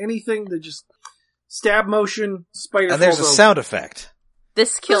sword on anything. They just stab motion, spider And there's a falls over. sound effect.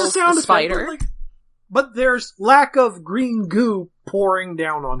 This kills There's a sound the effect, spider. but there's lack of green goo pouring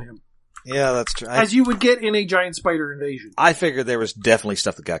down on him, Yeah, that's true. as you would get in a giant spider invasion. I figured there was definitely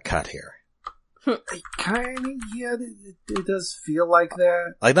stuff that got cut here. Kind of, yeah, it does feel like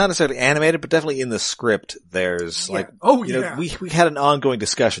that. Like, not necessarily animated, but definitely in the script, there's Yeah. like, Oh, you know, yeah. we had an ongoing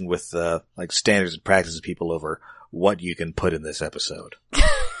discussion with, like standards and practices people over what you can put in this episode.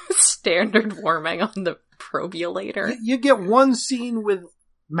 Standard warming on the probulator. You get one scene with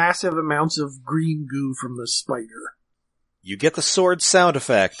massive amounts of green goo from the spider. You get the sword sound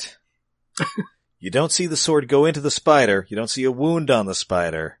effect. You don't see the sword go into the spider. You don't see a wound on the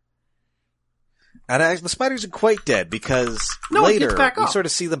spider. And the spider isn't quite dead because No, it later gets back we up. sort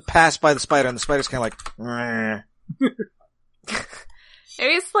of see them pass by the spider and the spider's kind of like, "Meh."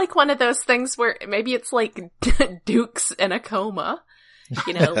 It's like one of those things where maybe it's like Duke's in a coma.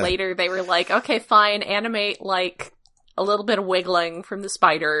 You know, later they were like, okay, fine, animate like a little bit of wiggling from the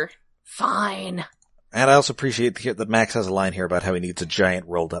spider. Fine. And I also appreciate that Max has a line here about how he needs a giant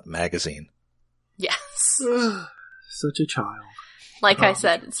rolled up magazine. Yes. Such a child. Like I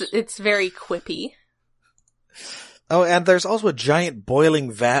said, it's very quippy. Oh, and there's also a giant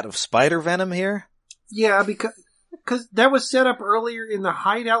boiling vat of spider venom here. Yeah, because that was set up earlier in the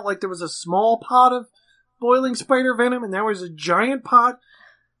hideout. Like there was a small pot of boiling spider venom, and there was a giant pot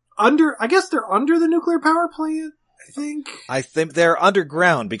under. I guess they're under the nuclear power plant. I think they're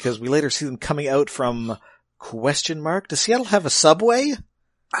underground because we later see them coming out from question mark. Does Seattle have a subway?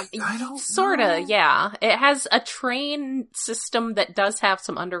 I don't Sorta, know. yeah. It has a train system that does have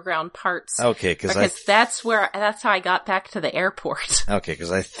some underground parts. Okay, because that's how I got back to the airport. Okay,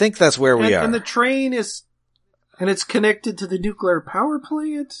 because I think that's where we are. And the train is, and it's connected to the nuclear power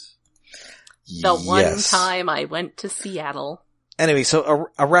plant. The one Yes. time I went to Seattle. Anyway, so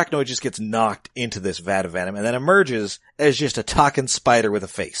Arachnoid just gets knocked into this vat of venom and then emerges as just a talking spider with a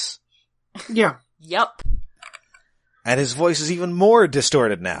face. Yeah. Yup. And his voice is even more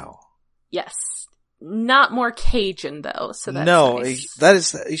distorted now. Yes. Not more Cajun though, so that's No, nice.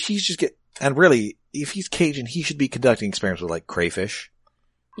 he's just and really, if he's Cajun, he should be conducting experiments with like crayfish.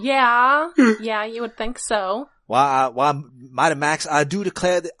 Yeah. Yeah, you would think so. Why, Mighty Max, I do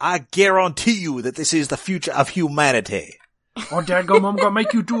declare that I guarantee you that this is the future of humanity. Oh, dadgum, I'm gonna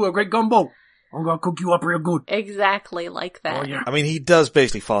make you do a great gumbo. I'm gonna cook you up real good. Exactly like that. Oh, yeah. I mean, he does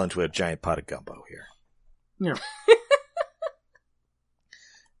basically fall into a giant pot of gumbo here. Yeah.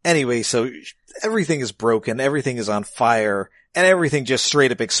 Anyway, so everything is broken, everything is on fire, and everything just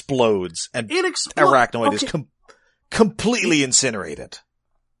straight up explodes, and Arachnoid is completely incinerated.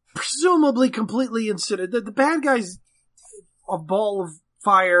 Presumably completely incinerated. The bad guy's a ball of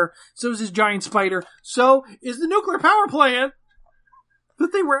fire, so is his giant spider, so is the nuclear power plant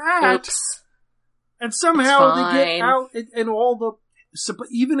that they were at. Oops. And somehow It's they get fine. out, and all the,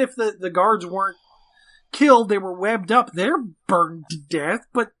 even if the guards weren't killed, they were webbed up. They're burned to death,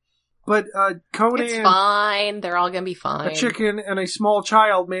 but Conan, It's fine. They're all gonna be fine. a chicken, and a small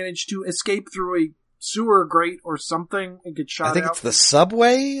child managed to escape through a sewer grate or something and get shot out. I think it's the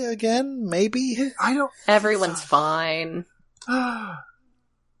subway again, maybe? I don't... Everyone's fine.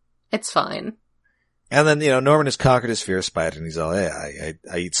 It's fine. And then, Norman has conquered his fear of spiders, and he's all, hey,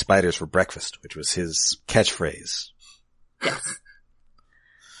 I eat spiders for breakfast, which was his catchphrase. Yes.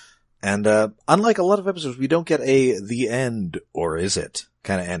 And, unlike a lot of episodes, we don't get the end, or is it,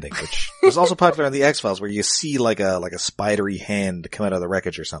 kind of ending, which was also popular on the X-Files, where you see like a spidery hand come out of the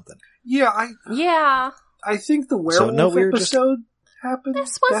wreckage or something. Yeah, I think the werewolf episode happened.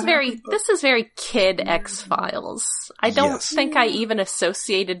 This is very kid X-Files. I don't think I even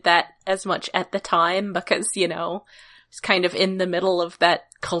associated that as much at the time because, it's kind of in the middle of that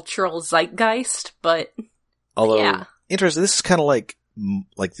cultural zeitgeist, but Although, yeah. Interesting, this is kind of like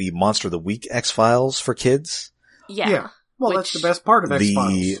the Monster of the Week X-Files for kids. Yeah. Well, that's the best part of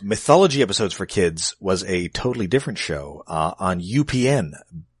X-Files. The mythology episodes for kids was a totally different show, on UPN.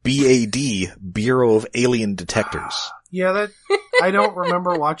 BAD, Bureau of Alien Detectors. Yeah, I don't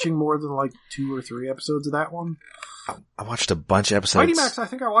remember watching more than like 2 or 3 episodes of that one. I watched a bunch of episodes. Mighty Max, I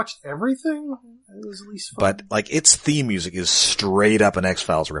think I watched everything. It was at least fun. But, like, its theme music is straight up an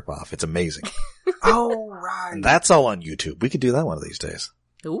X-Files ripoff. It's amazing. Oh, right. And that's all on YouTube. We could do that one of these days.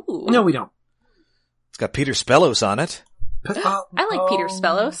 Ooh. No, we don't. It's got Peter Spellos on it. I like Peter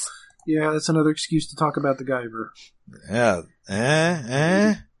Spellos. Yeah, that's another excuse to talk about the Guyver. Yeah.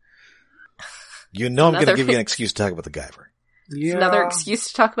 You know I'm going to give you an excuse to talk about the Guyver. Yeah. Another excuse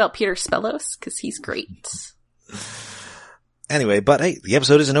to talk about Peter Spellos, because he's great. Anyway, but hey, the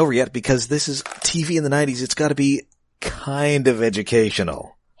episode isn't over yet because this is TV in the 90s. It's got to be kind of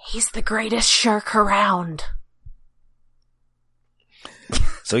educational. He's the greatest shark around.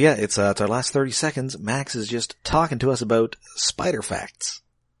 So yeah, it's our last 30 seconds. Max is just talking to us about spider facts.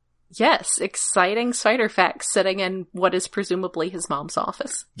 Yes, exciting spider facts sitting in what is presumably his mom's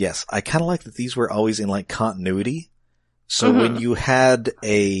office. Yes, I kind of like that these were always in like continuity. So when you had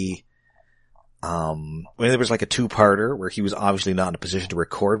when there was like a 2-parter where he was obviously not in a position to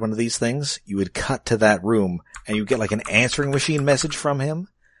record one of these things, you would cut to that room and you get like an answering machine message from him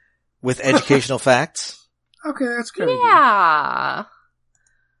with educational facts. Okay, that's good. Yeah.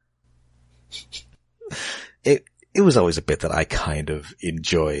 It was always a bit that I kind of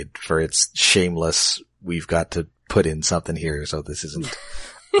enjoyed for its shameless, we've got to put in something here so this isn't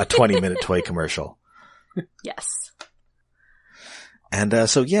a 20-minute toy commercial. Yes. And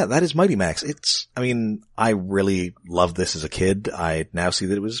so yeah, that is Mighty Max. I really loved this as a kid. I now see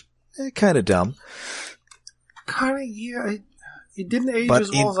that it was kind of dumb. Kind of, yeah. It didn't age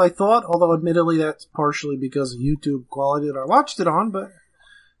as well as I thought, although admittedly that's partially because of YouTube quality that I watched it on, but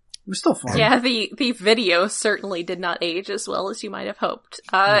it was still fun. Yeah, the video certainly did not age as well as you might have hoped.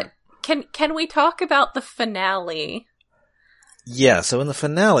 Can we talk about the finale? Yeah, so in the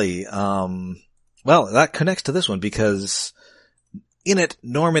finale, well, that connects to this one because in it,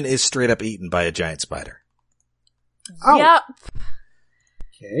 Norman is straight up eaten by a giant spider. Oh. Yep.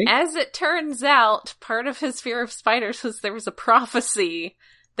 Okay. As it turns out, part of his fear of spiders was there was a prophecy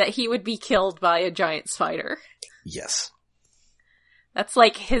that he would be killed by a giant spider. Yes. That's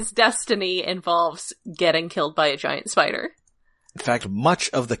like his destiny involves getting killed by a giant spider. In fact, much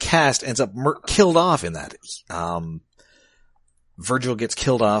of the cast ends up killed off in that. Virgil gets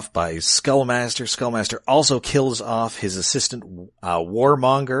killed off by Skullmaster. Skullmaster also kills off his assistant,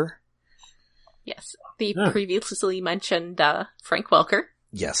 Warmonger. Yes, the previously mentioned Frank Welker.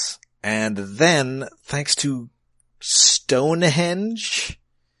 Yes. And then, thanks to Stonehenge,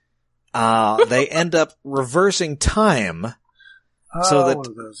 they end up reversing time so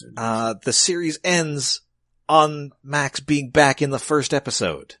that the series ends on Max being back in the first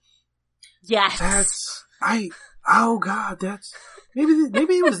episode. Yes. Oh god, that's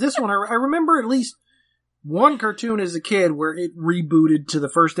maybe it was this one. I remember at least one cartoon as a kid where it rebooted to the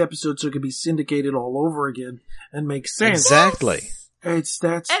first episode so it could be syndicated all over again and make sense. Exactly. And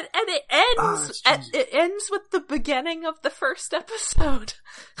it ends. It ends with the beginning of the first episode.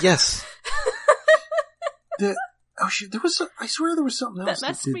 Yes. Shit! I swear there was something else that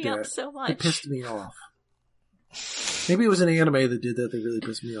messed did me up so much. It pissed me off. Maybe it was an anime that did that. That really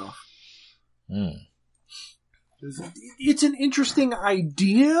pissed me off. It's an interesting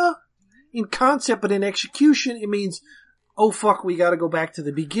idea in concept, but in execution, it means, oh fuck, we got to go back to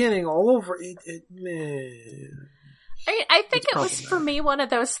the beginning all over. I think it was for me one of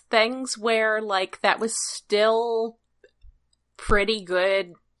those things where like that was still pretty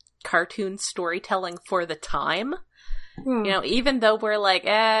good cartoon storytelling for the time. You know, even though we're like,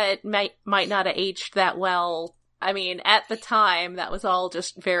 it might not have aged that well. I mean, at the time, that was all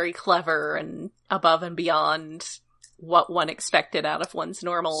just very clever and above and beyond what one expected out of one's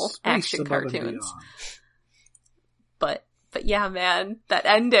normal action cartoons. But yeah, man, that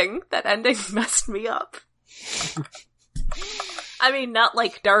ending messed me up. I mean, not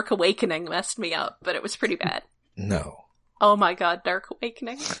like Dark Awakening messed me up, but it was pretty bad. No. Oh my god, Dark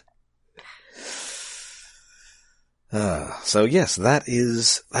Awakening. So yes, that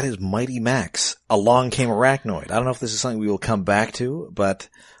is Mighty Max. Along Came Arachnoid. I don't know if this is something we will come back to, but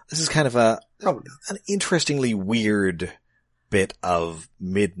this is kind of an interestingly weird bit of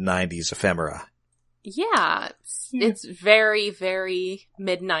mid-90s ephemera. Yeah, it's very, very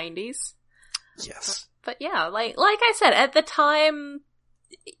mid-90s. Yes. But yeah, like I said, at the time,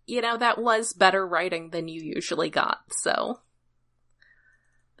 you know, that was better writing than you usually got, so.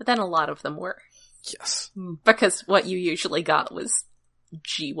 But then a lot of them were. Yes. Because what you usually got was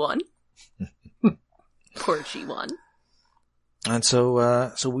G1. Poor G1. And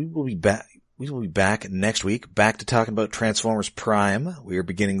so we will be back. We will be back next week, back to talking about Transformers Prime. We are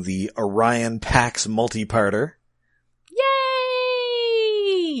beginning the Orion Pax multi-parter. Yay!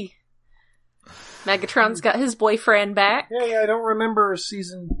 Megatron's got his boyfriend back. Hey, I don't remember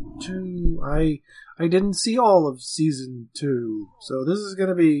season 2. I didn't see all of season 2, so this is going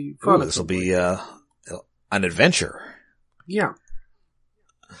to be fun. This will be an adventure. Yeah.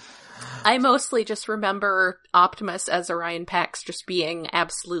 I mostly just remember Optimus as Orion Pax just being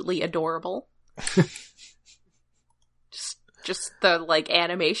absolutely adorable. just the, like,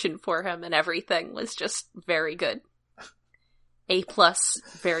 animation for him and everything was just very good. A+,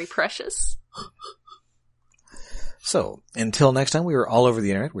 very precious. So, until next time, we are all over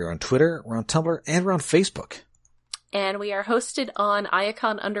the internet. We're on Twitter, we're on Tumblr, and we're on Facebook. And we are hosted on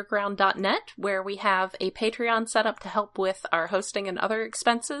iaconunderground.net, where we have a Patreon set up to help with our hosting and other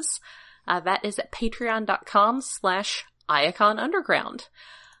expenses. That is at patreon.com/iaconunderground.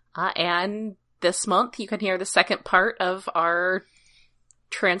 And this month, you can hear the second part of our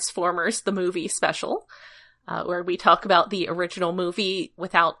Transformers the Movie special, where we talk about the original movie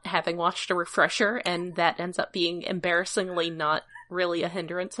without having watched a refresher, and that ends up being embarrassingly not really a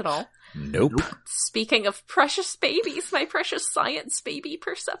hindrance at all. Nope. Speaking of precious babies, my precious science baby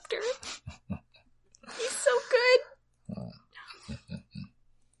Perceptor. He's so good.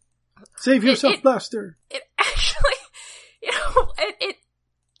 Save yourself, Blaster. It actually,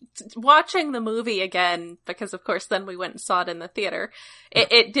 watching the movie again, because of course then we went and saw it in the theater,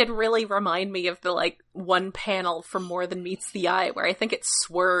 it did really remind me of the, like, one panel from More Than Meets the Eye, where I think it's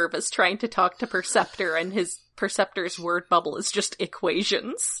Swerve is trying to talk to Perceptor, and his Perceptor's word bubble is just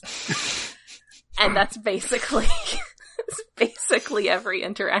equations. And that's basically every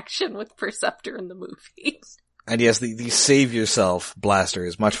interaction with Perceptor in the movie. And yes, the save yourself Blaster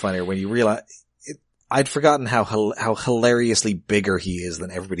is much funnier when you realize I'd forgotten how hilariously bigger he is than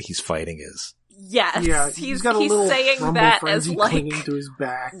everybody he's fighting is. Yes, yeah, he's got a little saying that as, like, clinging to his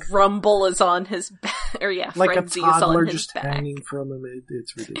back. Rumble is on his back, or yeah, like Frenzy a toddler is on his just back. hanging from him.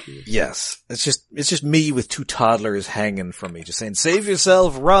 It's ridiculous. Yes, it's just me with two toddlers hanging from me, just saying, "Save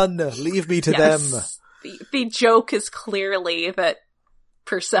yourself, run, leave me to them." The joke is clearly that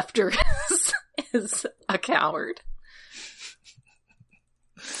Perceptor is a coward.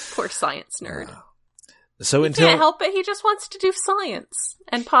 Poor science nerd. Wow. So He can't help it, he just wants to do science,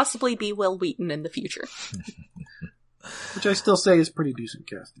 and possibly be Will Wheaton in the future. Which I still say is pretty decent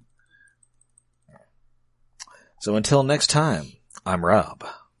casting. So until next time, I'm Rob.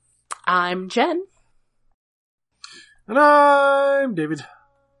 I'm Jen. And I'm David.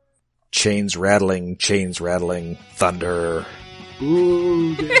 Chains rattling, thunder.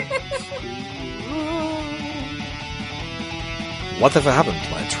 Ooh, Whatever happened to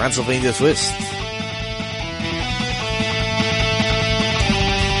my Transylvania twist?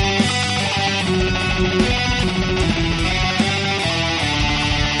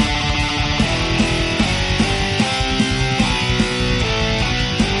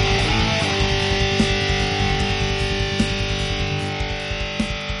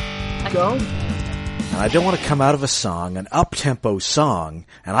 Go. And I don't want to come out of a song, an up-tempo song,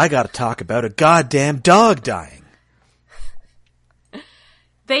 and I gotta talk about a goddamn dog dying.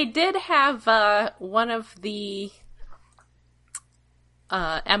 They did have, one of the,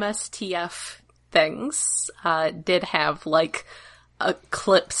 MSTF things, did have, like,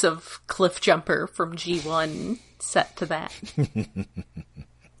 clips of Cliff Jumper from G1 set to that.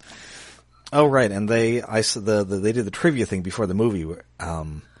 Oh, right, and they did the trivia thing before the movie,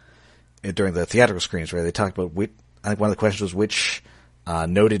 during the theatrical screens, where they talked about I think one of the questions was which,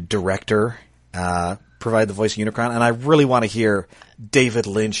 noted director, provided the voice of Unicron, and I really want to hear David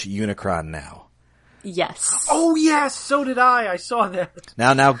Lynch Unicron now. Yes. Oh yes, so did I. I saw that.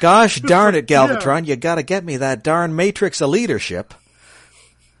 Now, gosh darn it, Galvatron, you gotta get me that darn Matrix of leadership.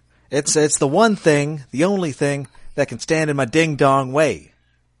 It's the one thing, the only thing, that can stand in my ding-dong way.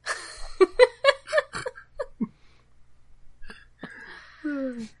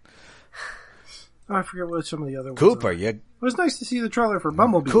 I forget what some of the other ones Cooper, are. It was nice to see the trailer for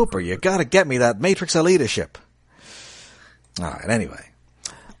Bumblebee. Cooper, you gotta get me that Matrix of leadership. Alright, anyway.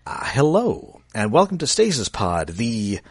 Hello, and welcome to Stasis Pod, the